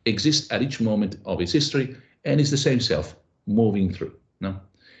exist at each moment of its history, and it's the same self moving through. No,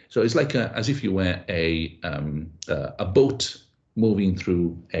 so it's like as if you were a boat moving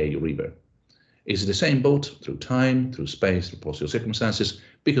through a river. It's the same boat through time, through space, through possible circumstances,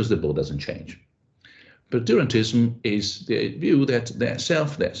 because the boat doesn't change. Perdurantism is the view that their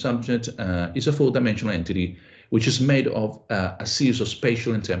self, their subject, is a four-dimensional entity which is made of a series of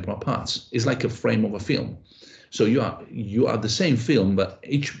spatial and temporal parts. It's like a frame of a film. So you are the same film, but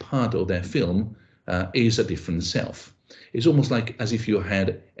each part of that film is a different self. It's almost like as if you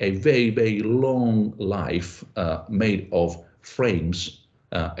had a very, very long life made of frames,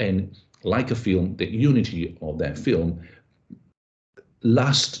 and like a film, the unity of that film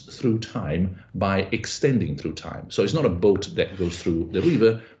lasts through time by extending through time. So it's not a boat that goes through the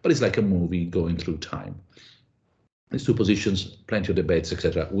river, but it's like a movie going through time. These two positions, plenty of debates,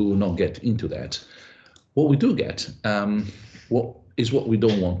 etc. We will not get into that. What we do get what we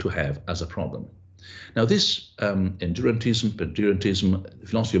don't want to have as a problem. Now, this endurantism, perdurantism,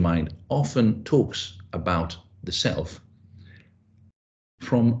 philosophy of mind often talks about the self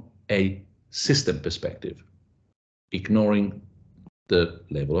from a system perspective, ignoring the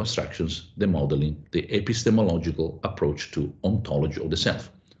level of abstractions, the modeling, the epistemological approach to ontology of the self.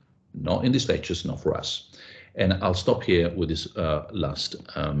 Not in these lectures, not for us. And I'll stop here with this last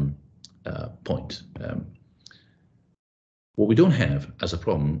point. What we don't have as a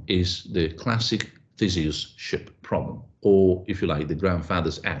problem is the classic Theseus ship problem, or if you like, the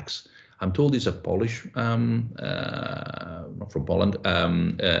grandfather's axe. I'm told it's a Polish, not from Poland,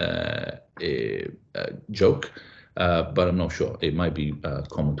 joke, but I'm not sure. It might be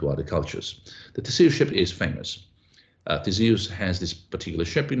common to other cultures. The Theseus ship is famous. Theseus has this particular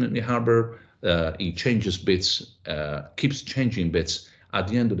ship in the harbor. He changes bits, keeps changing bits. At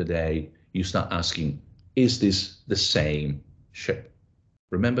the end of the day, you start asking, is this the same ship?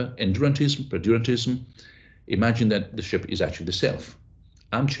 Remember, endurantism, perdurantism. Imagine that the ship is actually the self.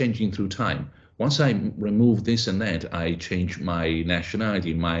 I'm changing through time. Once I remove this and that, I change my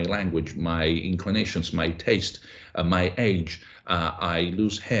nationality, my language, my inclinations, my taste, my age. I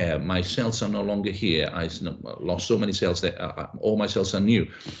lose hair. My cells are no longer here. I lost so many cells that all my cells are new.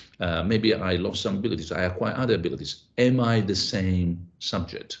 Maybe I lost some abilities. I acquire other abilities. Am I the same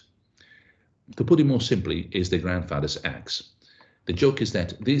subject? To put it more simply, is the grandfather's axe. The joke is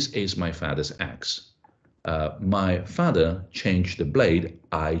that this is my father's axe. My father changed the blade,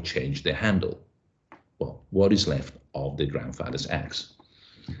 I changed the handle. Well, what is left of the grandfather's axe?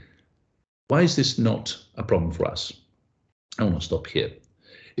 Why is this not a problem for us? I want to stop here.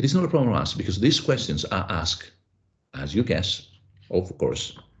 It is not a problem for us because these questions are asked, as you guess, of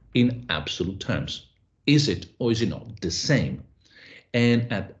course, in absolute terms. Is it or is it not the same?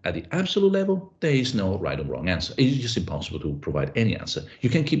 And at the absolute level, there is no right or wrong answer. It's just impossible to provide any answer. You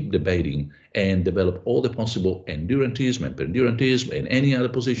can keep debating and develop all the possible endurantism and perdurantism and any other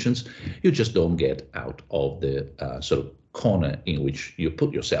positions. You just don't get out of the sort of corner in which you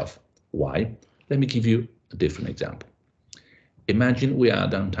put yourself. Why? Let me give you a different example. Imagine we are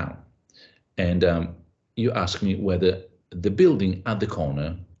downtown and you ask me whether the building at the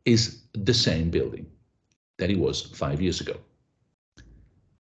corner is the same building that it was 5 years ago.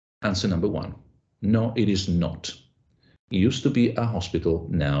 Answer number one, no, it is not. It used to be a hospital,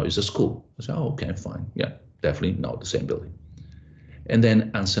 now is a school. I say, oh, okay, fine. Yeah, definitely not the same building. And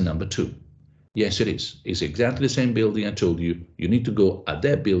then answer number two, yes, it is. It's exactly the same building. I told you, you need to go at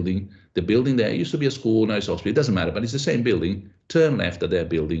that building. The building there used to be a school, now it's a hospital. It doesn't matter, but it's the same building. Turn left at that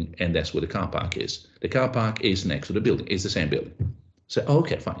building, and that's where the car park is. The car park is next to the building. It's the same building. So, oh,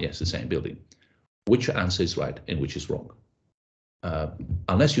 okay, fine. Yes, the same building. Which answer is right and which is wrong?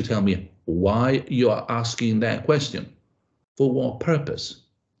 Unless you tell me why you are asking that question, for what purpose,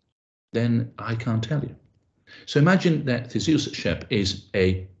 then I can't tell you. So imagine that Theseus' ship is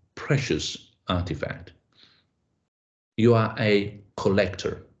a precious artifact. You are a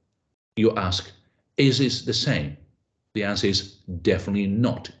collector. You ask, is this the same? The answer is definitely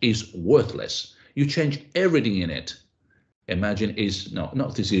not. It's worthless. You change everything in it. Imagine is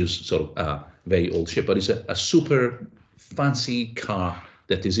not Theseus sort of a very old ship, but it's a super fancy car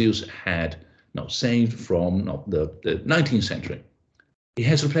that Theseus had saved from the 19th century. He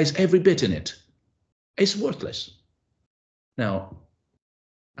has replaced every bit in it. It's worthless. Now,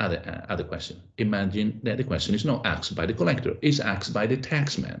 other question. Imagine that the question is not asked by the collector, it's asked by the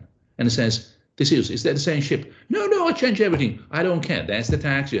taxman. And it says, Theseus, is that the same ship? No, I changed everything. I don't care. That's the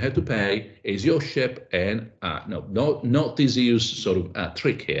tax you have to pay. It's your ship. And not Theseus sort of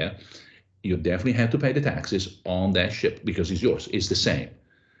trick here. You definitely have to pay the taxes on that ship because it's yours. It's the same.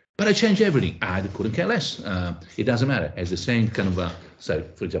 But I change everything. I couldn't care less. It doesn't matter. It's the same kind of, so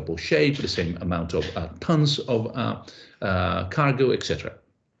for example, shape, the same amount of tons of cargo, etc.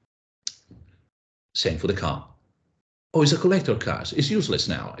 Same for the car. Oh, it's a collector car. It's useless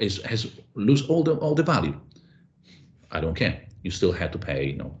now. It has lose all the value. I don't care. You still have to pay,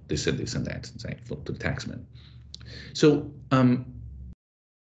 you know, this and that, say, to the taxman. So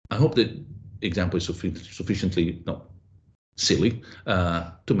I hope the example is sufficiently silly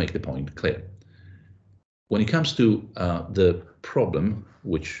to make the point clear. When it comes to the problem,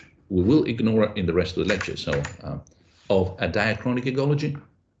 which we will ignore in the rest of the lecture, so of a diachronic ecology,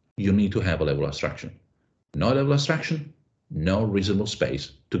 you need to have a level of abstraction. No level of abstraction, no reasonable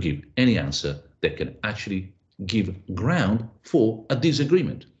space to give any answer that can actually give ground for a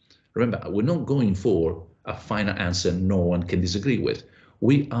disagreement. Remember, we're not going for a final answer no one can disagree with.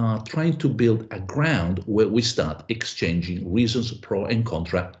 We are trying to build a ground where we start exchanging reasons pro and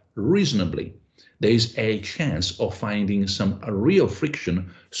contra reasonably. There is a chance of finding some real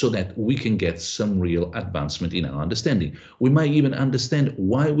friction so that we can get some real advancement in our understanding. We might even understand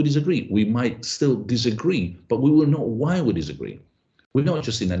why we disagree. We might still disagree, but we will know why we disagree. We're not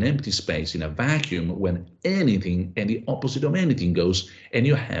just in an empty space, in a vacuum, when anything and the opposite of anything goes, and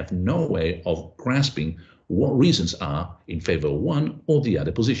you have no way of grasping what reasons are in favor of one or the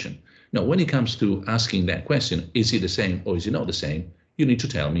other position. Now, when it comes to asking that question, is it the same or is it not the same? You need to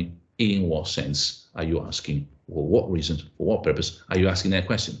tell me in what sense are you asking, or what reasons, for what purpose are you asking that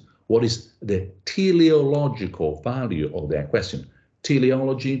question? What is the teleological value of that question?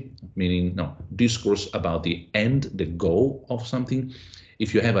 Teleology, meaning discourse about the end, the goal of something.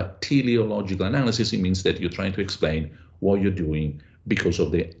 If you have a teleological analysis, it means that you're trying to explain what you're doing because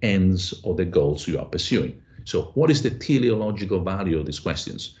of the ends or the goals you are pursuing. So what is the teleological value of these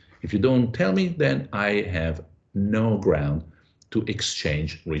questions? If you don't tell me, then I have no ground to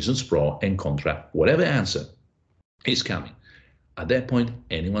exchange reasons pro and contra, whatever answer is coming. At that point,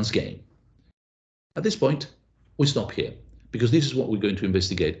 anyone's game. At this point, we stop here, because this is what we're going to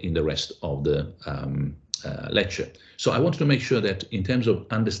investigate in the rest of the lecture. So I wanted to make sure that in terms of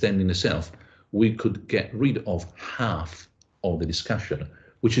understanding the self, we could get rid of half of the discussion,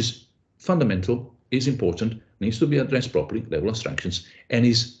 which is fundamental, is important, needs to be addressed properly, level of abstractions, and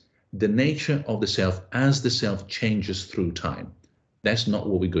is the nature of the self as the self changes through time. That's not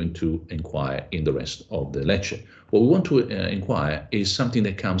what we're going to inquire in the rest of the lecture. What we want to inquire is something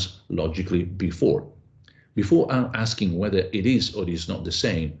that comes logically before. Before asking whether it is or is not the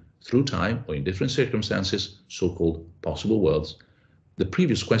same through time or in different circumstances, so-called possible worlds, the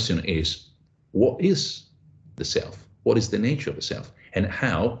previous question is, what is the self? What is the nature of the self? And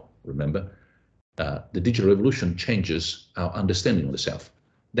how, remember, the digital revolution changes our understanding of the self.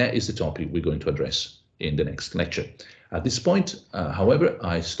 That is the topic we're going to address in the next lecture. At this point, however,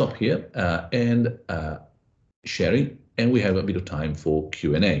 I stop here and sharing, and we have a bit of time for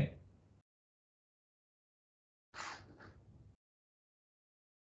Q&A.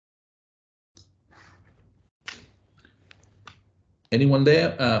 Anyone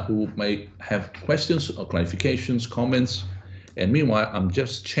there who may have questions or clarifications, comments? And meanwhile, I'm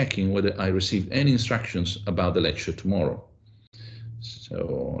just checking whether I received any instructions about the lecture tomorrow.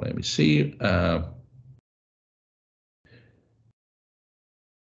 So let me see.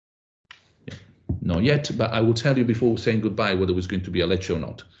 Not yet, but I will tell you before saying goodbye whether it was going to be a lecture or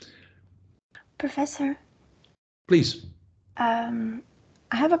not. Professor? Please. I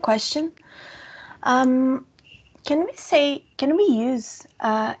have a question. Can we use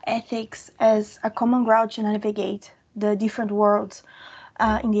ethics as a common ground to navigate the different worlds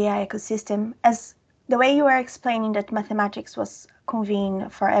in the AI ecosystem? As the way you were explaining that mathematics was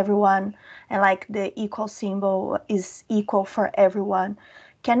convened for everyone and like the equal symbol is equal for everyone.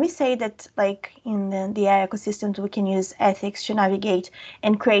 Can we say that like in the AI ecosystems, we can use ethics to navigate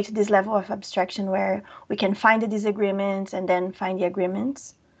and create this level of abstraction where we can find the disagreements and then find the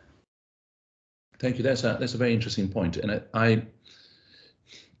agreements? Thank you. That's a very interesting point, and I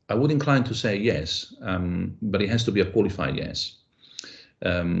would incline to say yes, but it has to be a qualified yes.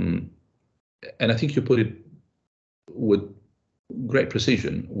 And I think you put it with great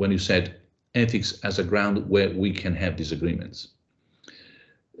precision when you said ethics as a ground where we can have disagreements.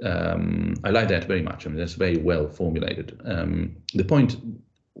 I like that very much. I mean, that's very well formulated. The point,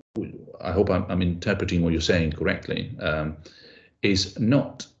 I hope I'm interpreting what you're saying correctly, is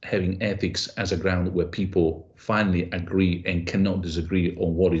not having ethics as a ground where people finally agree and cannot disagree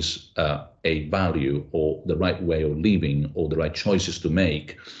on what is a value or the right way of living or the right choices to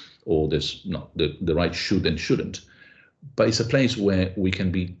make or there's not the right should and shouldn't. But it's a place where we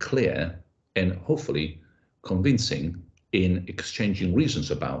can be clear and hopefully convincing in exchanging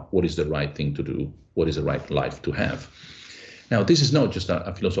reasons about what is the right thing to do, what is the right life to have. Now, this is not just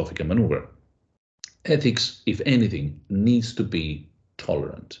a philosophical maneuver. Ethics, if anything, needs to be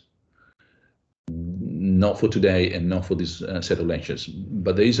tolerant. Not for today and not for this set of lectures,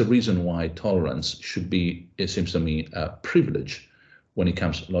 but there is a reason why tolerance should be, it seems to me, a privilege when it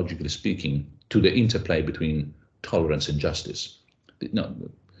comes, logically speaking, to the interplay between tolerance and justice. No,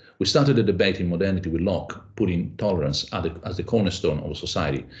 we started a debate in modernity with Locke, putting tolerance as the cornerstone of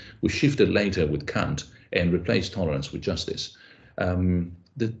society. We shifted later with Kant and replaced tolerance with justice.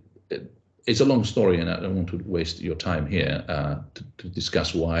 It's a long story, and I don't want to waste your time here to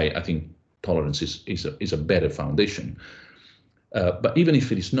discuss why I think tolerance is a better foundation. But even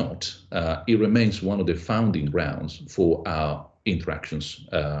if it is not, it remains one of the founding grounds for our interactions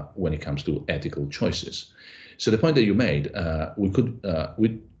when it comes to ethical choices. So the point that you made,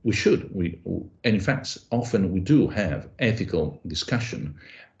 we should, and in fact, often we do have ethical discussion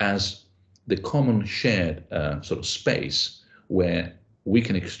as the common shared sort of space where we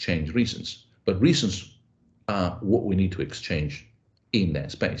can exchange reasons, but reasons are what we need to exchange in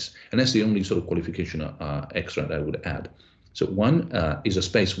that space. And that's the only sort of qualification extra that I would add. So one is a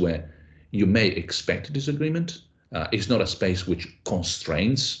space where you may expect disagreement. It's not a space which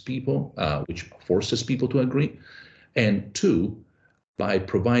constrains people, which forces people to agree. And two, by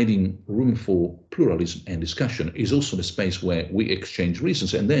providing room for pluralism and discussion, is also the space where we exchange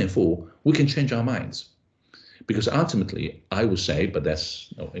reasons, and therefore we can change our minds. Because ultimately, I would say, but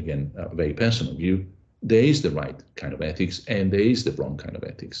that's, again, a very personal view, there is the right kind of ethics and there is the wrong kind of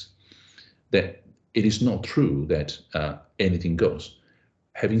ethics. That it is not true that anything goes.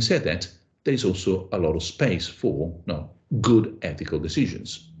 Having said that, there is also a lot of space for good ethical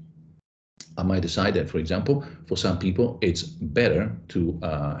decisions. I might decide that, for example, for some people, it's better to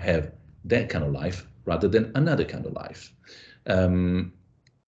have that kind of life rather than another kind of life.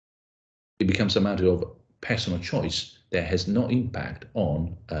 It becomes a matter of personal choice that has no impact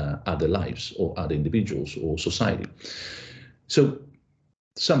on other lives or other individuals or society. So,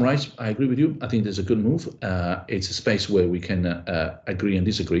 to summarize, I agree with you. I think there's a good move. It's a space where we can agree and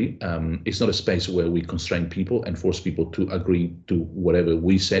disagree. It's not a space where we constrain people and force people to agree to whatever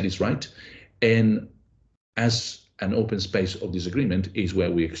we said is right. And as an open space of disagreement is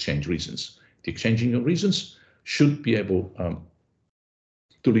where we exchange reasons. The exchanging of reasons should be able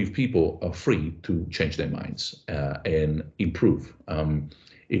to leave people free to change their minds and improve.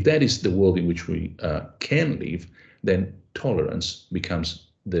 If that is the world in which we can live, then tolerance becomes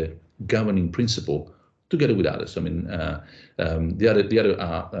the governing principle together with others. I mean, the other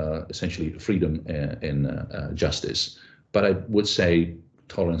are essentially freedom and justice. But I would say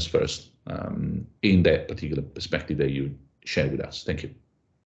tolerance first in that particular perspective that you shared with us. Thank you.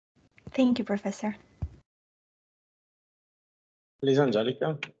 Thank you, Professor. Please,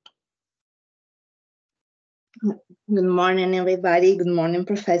 Angelica. Good morning, everybody. Good morning,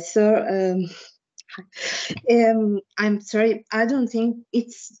 Professor. I'm sorry, I don't think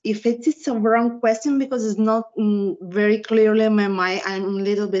it's a wrong question because it's not very clearly in my mind. I'm a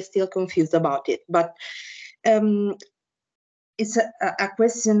little bit still confused about it, but it's a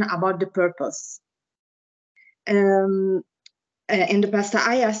question about the purpose. In the past,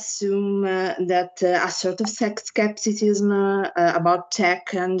 I assume that a sort of skepticism about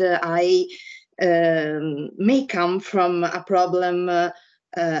tech and AI may come from a problem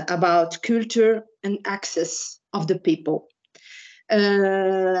about culture and access of the people.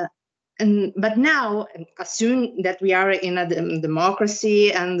 But now, assume that we are in a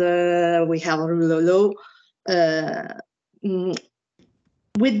democracy and we have a rule of law,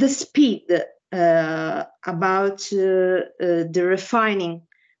 with the speed about the refining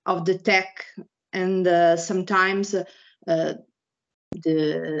of the tech and sometimes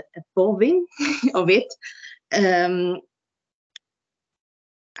the evolving of it,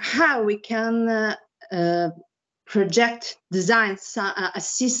 how we can project, design a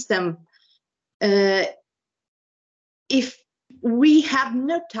system if we have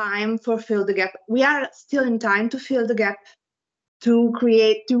no time for fill the gap. We are still in time to fill the gap, to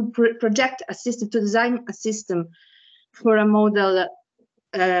create, to project a system, to design a system for a model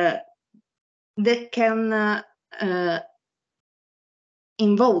that can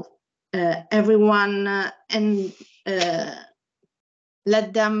involve everyone and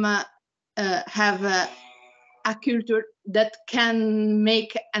let them have a culture that can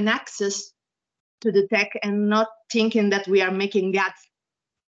make an access to the tech and not thinking that we are making gaps.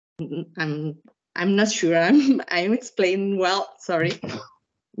 I'm not sure I'm explaining well, sorry,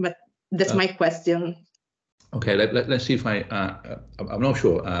 but that's my question. Okay, let's see if I'm not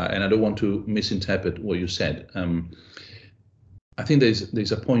sure, and I don't want to misinterpret what you said. I think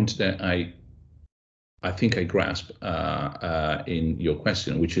there's a point that I think I grasp in your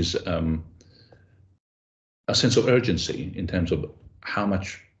question, which is a sense of urgency in terms of how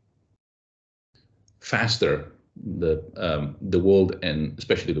much faster the world, and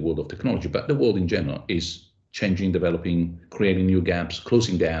especially the world of technology, but the world in general, is changing, developing, creating new gaps,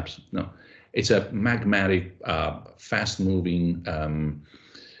 closing gaps. No, it's a magmatic, fast-moving,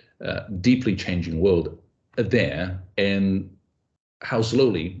 deeply changing world there, and how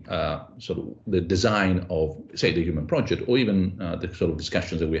slowly sort of the design of, say, the human project, or even the sort of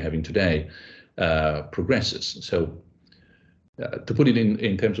discussions that we're having today progresses. So to put it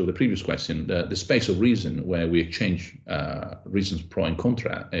in terms of the previous question, the space of reason where we exchange reasons pro and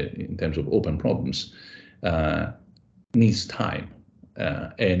contra in terms of open problems needs time,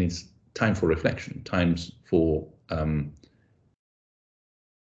 and it's time for reflection, times for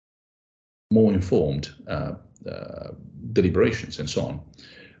more informed deliberations and so on.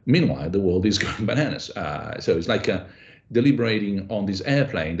 Meanwhile, the world is going bananas. So it's like deliberating on this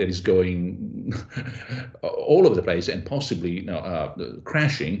airplane that is going all over the place and possibly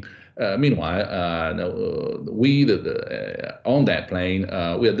crashing. Meanwhile, we on that plane,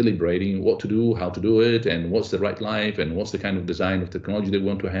 we are deliberating what to do, how to do it, and what's the right life, and what's the kind of design of technology they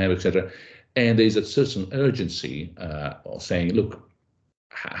want to have, etc. And there's a certain urgency of saying, look,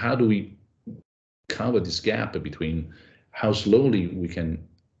 how do we cover this gap between how slowly we can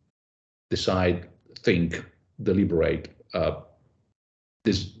decide, think, deliberate,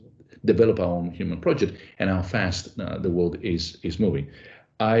 develop our own human project, and how fast the world is moving.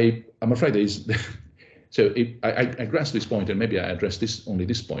 I'm afraid there is. So I grasp this point, and maybe I address only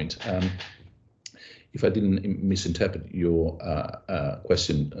this point. If I didn't misinterpret your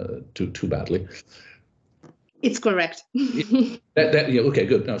question too badly. It's correct. Yeah, okay,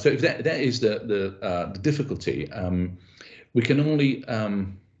 good. No, so if that is the difficulty, we can only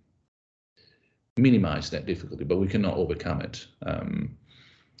minimize that difficulty, but we cannot overcome it.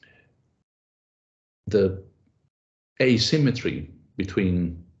 The asymmetry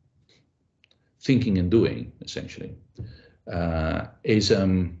between thinking and doing, essentially, is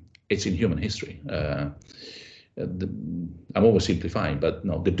it's in human history. I'm oversimplifying, but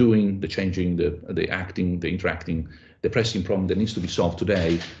no, the doing, the changing, the acting, the interacting, the pressing problem that needs to be solved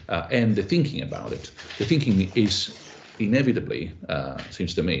today, and the thinking about it. The thinking is inevitably,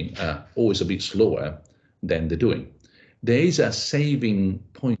 seems to me, always a bit slower than the doing. There is a saving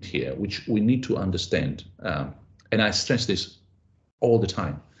point here, which we need to understand, and I stress this all the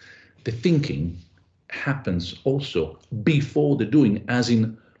time. The thinking happens also before the doing, as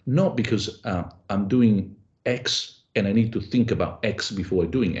in not because I'm doing X and I need to think about X before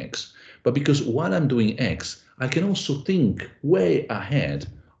doing X, but because while I'm doing X, I can also think way ahead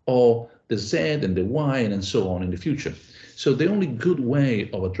of the Z and the Y and so on in the future. So the only good way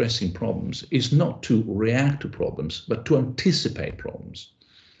of addressing problems is not to react to problems, but to anticipate problems.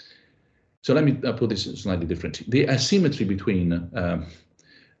 So let me put this slightly differently. The asymmetry between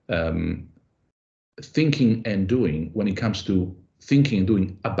thinking and doing, when it comes to thinking and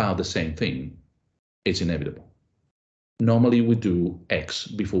doing about the same thing, it's inevitable. Normally we do X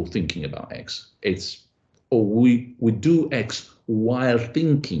before thinking about X. Or we do X while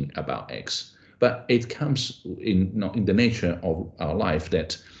thinking about X. But it comes in the nature of our life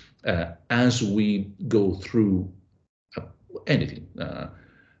that as we go through anything,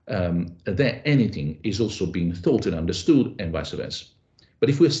 that anything is also being thought and understood, and vice versa. But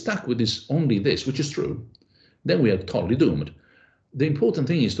if we're stuck with only this, which is true, then we are totally doomed. The important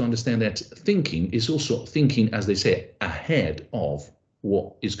thing is to understand that thinking is also thinking, as they say, ahead of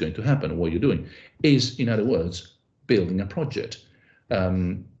what is going to happen, what you're doing, is, in other words, building a project,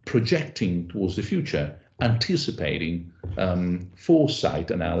 projecting towards the future, anticipating,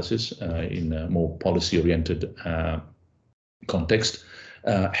 foresight analysis in a more policy-oriented context,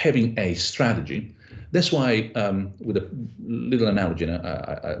 having a strategy. That's why, with a little analogy, and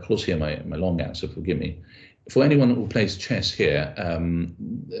I close here my long answer, forgive me. For anyone who plays chess here,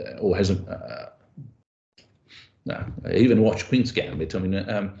 or hasn't even watched Queen's Gambit, I mean,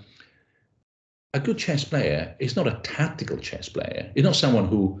 a good chess player is not a tactical chess player. It's not someone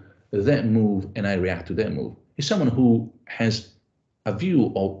who that move and I react to their move. It's someone who has a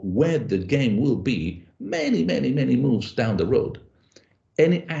view of where the game will be many, many, many moves down the road.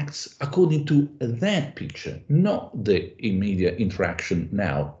 And it acts according to that picture, not the immediate interaction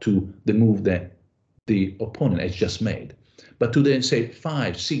now to the move that the opponent has just made. But to then say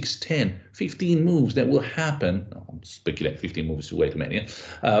 5, 6, 10, 15 moves that will happen, I'm speculating 15 moves is way too many,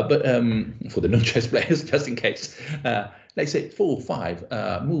 but for the non-chess players, just in case, let's say 4 or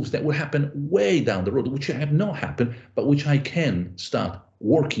 5 moves that will happen way down the road, which have not happened, but which I can start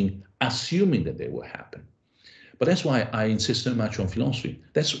working, assuming that they will happen. But that's why I insist so much on philosophy.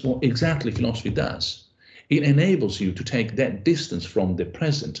 That's what exactly philosophy does. It enables you to take that distance from the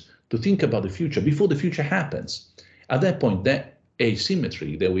present to think about the future before the future happens. At that point, that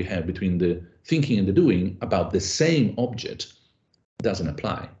asymmetry that we have between the thinking and the doing about the same object doesn't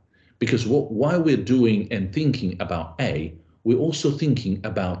apply. Because while we're doing and thinking about A, we're also thinking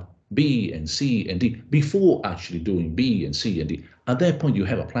about B and C and D before actually doing B and C and D. At that point, you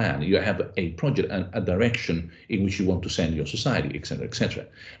have a plan, you have a project and a direction in which you want to send your society, etc., etc.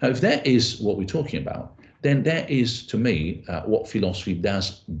 Now, if that is what we're talking about, then that is, to me, what philosophy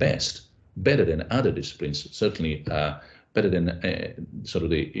does best, better than other disciplines, certainly better than sort of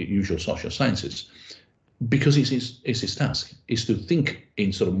the usual social sciences, because it's his task, is to think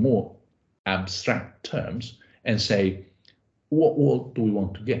in sort of more abstract terms and say, what do we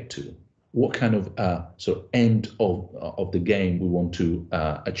want to get to? What kind of sort of end of the game we want to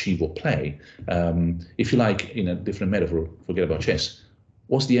achieve or play? If you like, in a different metaphor, forget about chess,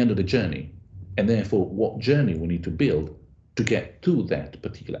 what's the end of the journey? And therefore, what journey we need to build to get to that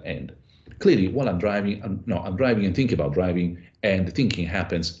particular end. Clearly, while I'm driving, I'm driving and thinking about driving, and the thinking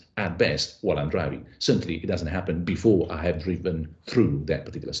happens at best while I'm driving. Certainly, it doesn't happen before I have driven through that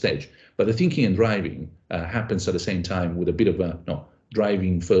particular stage. But the thinking and driving happens at the same time, with a bit of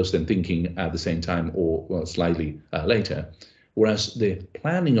driving first and thinking at the same time, or slightly later. Whereas the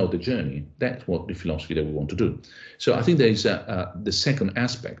planning of the journey, that's what the philosophy that we want to do. So I think there is the second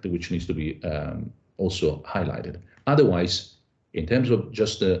aspect which needs to be also highlighted. Otherwise, in terms of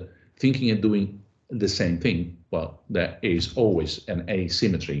just thinking and doing the same thing, well, there is always an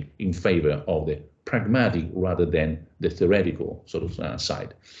asymmetry in favor of the pragmatic rather than the theoretical sort of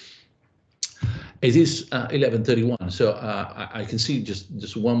side. It is 11:31, so I can see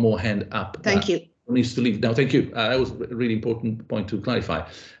just one more hand up. Thank you. Needs to leave now. Thank you. That was a really important point to clarify.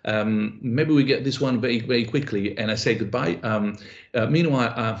 Maybe we get this one very, very quickly, and I say goodbye.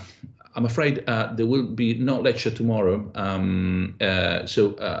 Meanwhile, I'm afraid there will be no lecture tomorrow,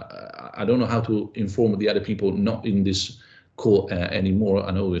 so I don't know how to inform the other people not in this call anymore.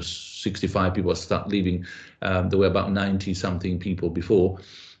 I know there's 65 people start leaving. There were about 90-something people before.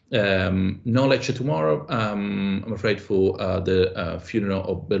 No lecture tomorrow, I'm afraid, for the funeral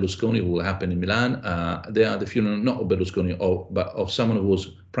of Berlusconi, who will happen in Milan. They are the funeral not of Berlusconi, but of someone who was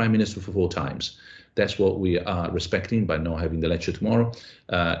prime minister for 4 times. That's what we are respecting by not having the lecture tomorrow.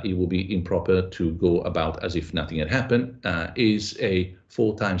 It will be improper to go about as if nothing had happened. Is a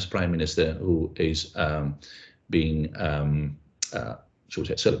 4 times prime minister who is being should we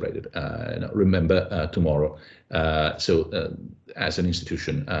say, celebrated. Remember tomorrow. So as an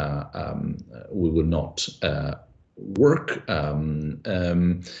institution, we will not work.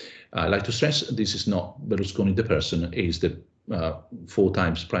 I like to stress this is not Berlusconi the person, is the 4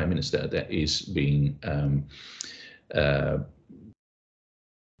 times prime minister that is being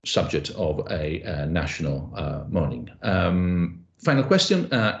subject of a national mourning. Final question,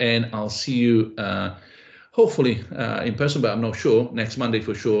 and I'll see you hopefully in person, but I'm not sure, next Monday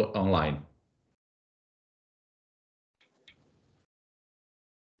for sure online.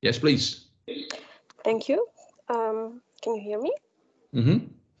 Yes, please. Thank you. Can you hear me? Mm-hmm.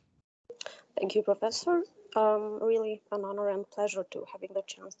 Thank you, Professor. Really an honor and pleasure to having the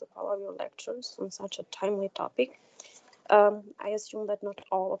chance to follow your lectures on such a timely topic. I assume that not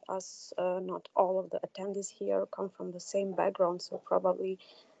all of us, not all of the attendees here come from the same background, so probably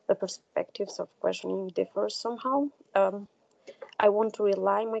the perspectives of questioning differ somehow. I want to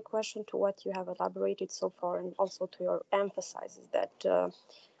rely my question to what you have elaborated so far, and also to your emphasis that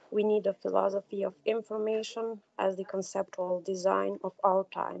we need a philosophy of information as the conceptual design of our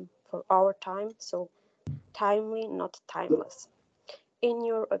time, for our time, so timely, not timeless. In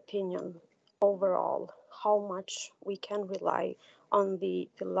your opinion, overall, how much we can rely on the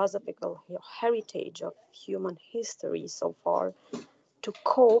philosophical heritage of human history so far to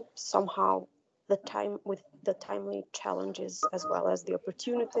cope somehow with the timely challenges as well as the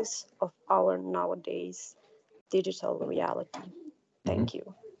opportunities of our nowadays digital reality? Thank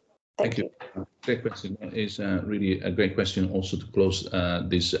you. Thank you. Great question. That is really a great question also to close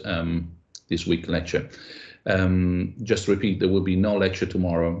this week lecture. Just to repeat, there will be no lecture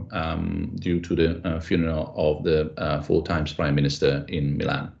tomorrow due to the funeral of the 4 times prime minister in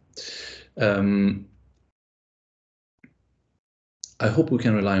Milan. I hope we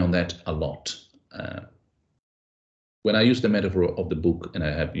can rely on that a lot. when I use the metaphor of the book, and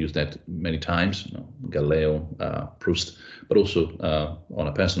I have used that many times, Galileo, Proust, but also on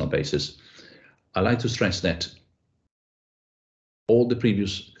a personal basis, I like to stress that all the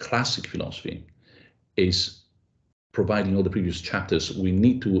previous classic philosophy is providing all the previous chapters we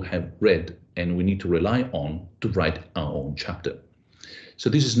need to have read and we need to rely on to write our own chapter. So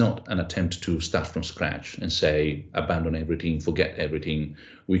this is not an attempt to start from scratch and say, abandon everything, forget everything.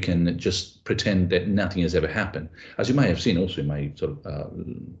 We can just pretend that nothing has ever happened. As you might have seen also in my sort of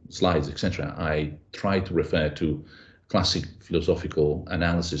slides, etc., I try to refer to classic philosophical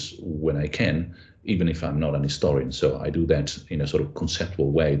analysis when I can, even if I'm not an historian. So I do that in a sort of conceptual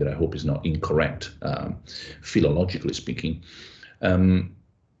way that I hope is not incorrect, philologically speaking. There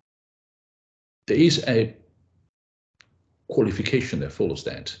is a qualification that follows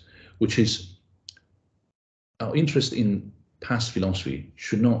that, which is our interest in past philosophy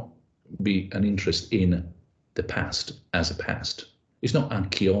should not be an interest in the past as a past. It's not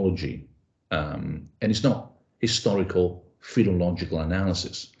archaeology, and it's not historical philological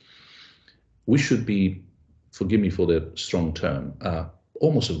analysis. We should be, forgive me for the strong term,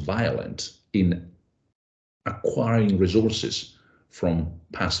 almost violent in acquiring resources from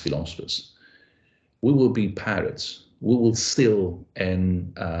past philosophers. We will be pirates. We will steal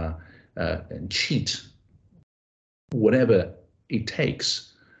and cheat whatever it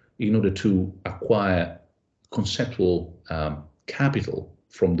takes in order to acquire conceptual capital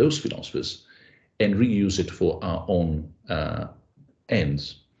from those philosophers and reuse it for our own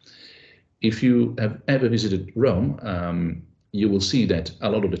ends. If you have ever visited Rome, you will see that a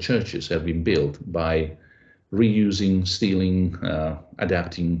lot of the churches have been built by reusing, stealing,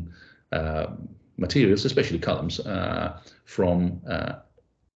 adapting materials, especially columns, from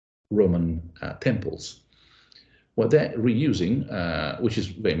Roman temples. What they're reusing, which is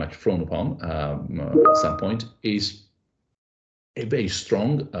very much frowned upon at some point, is a very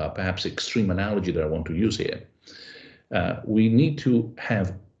strong, perhaps extreme analogy that I want to use here. We need to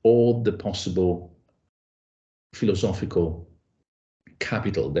have all the possible philosophical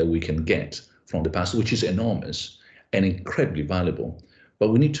capital that we can get from the past, which is enormous and incredibly valuable, but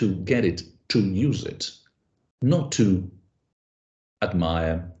we need to get it to use it, not to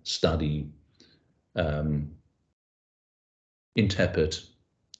admire, study, interpret,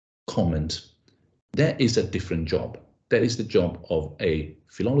 comment. That is a different job. That is the job of a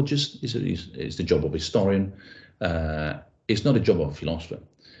philologist, is the job of a historian. It's not a job of a philosopher.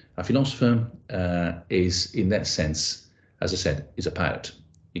 A philosopher is, in that sense, as I said, is a pirate.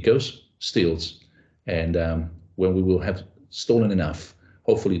 He goes, steals, and when we will have stolen enough,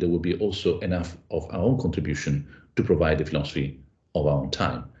 hopefully there will be also enough of our own contribution to provide the philosophy of our own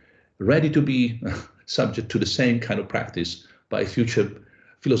time, ready to be subject to the same kind of practice by future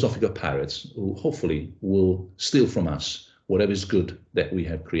philosophical pirates who hopefully will steal from us whatever is good that we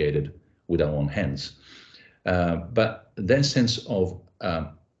have created with our own hands. But that sense of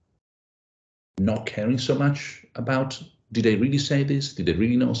not caring so much about, did they really say this? Did they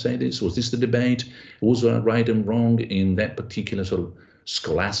really not say this? Was this the debate? Was I right and wrong in that particular sort of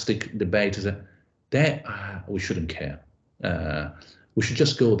scholastic debate? That we shouldn't care. We should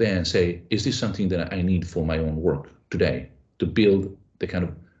just go there and say, is this something that I need for my own work today to build the kind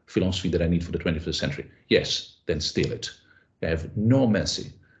of philosophy that I need for the 21st century? Yes, then steal it. I have no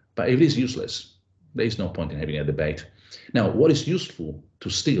mercy. But if it is useless, there is no point in having a debate. Now, what is useful to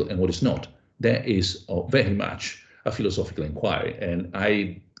steal and what is not, there is very much a philosophical inquiry. And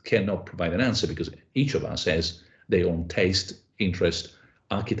I cannot provide an answer because each of us has their own taste, interest,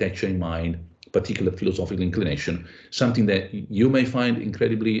 architecture in mind, particular philosophical inclination, something that you may find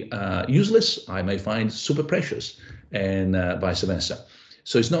incredibly useless, I may find super precious, and vice versa.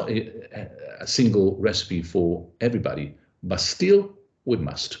 So it's not a single recipe for everybody, but still we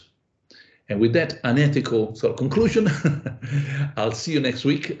must. And with that unethical sort of conclusion, I'll see you next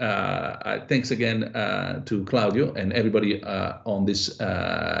week. Thanks again to Claudio and everybody on this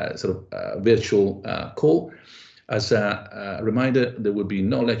sort of virtual call. As a reminder, there will be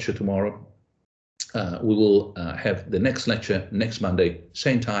no lecture tomorrow. We will have the next lecture next Monday,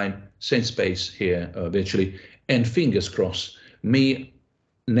 same time, same space here virtually, and fingers crossed, me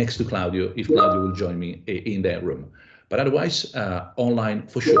next to Claudio, if Claudio will join me in that room. But otherwise, online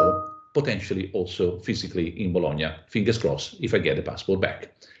for sure, potentially also physically in Bologna, fingers crossed, if I get the passport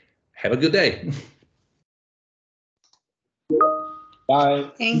back. Have a good day. Bye.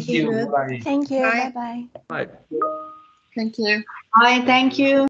 Thank you. Thank you. Bye. Bye-bye. Bye. Thank you. Bye. Thank you.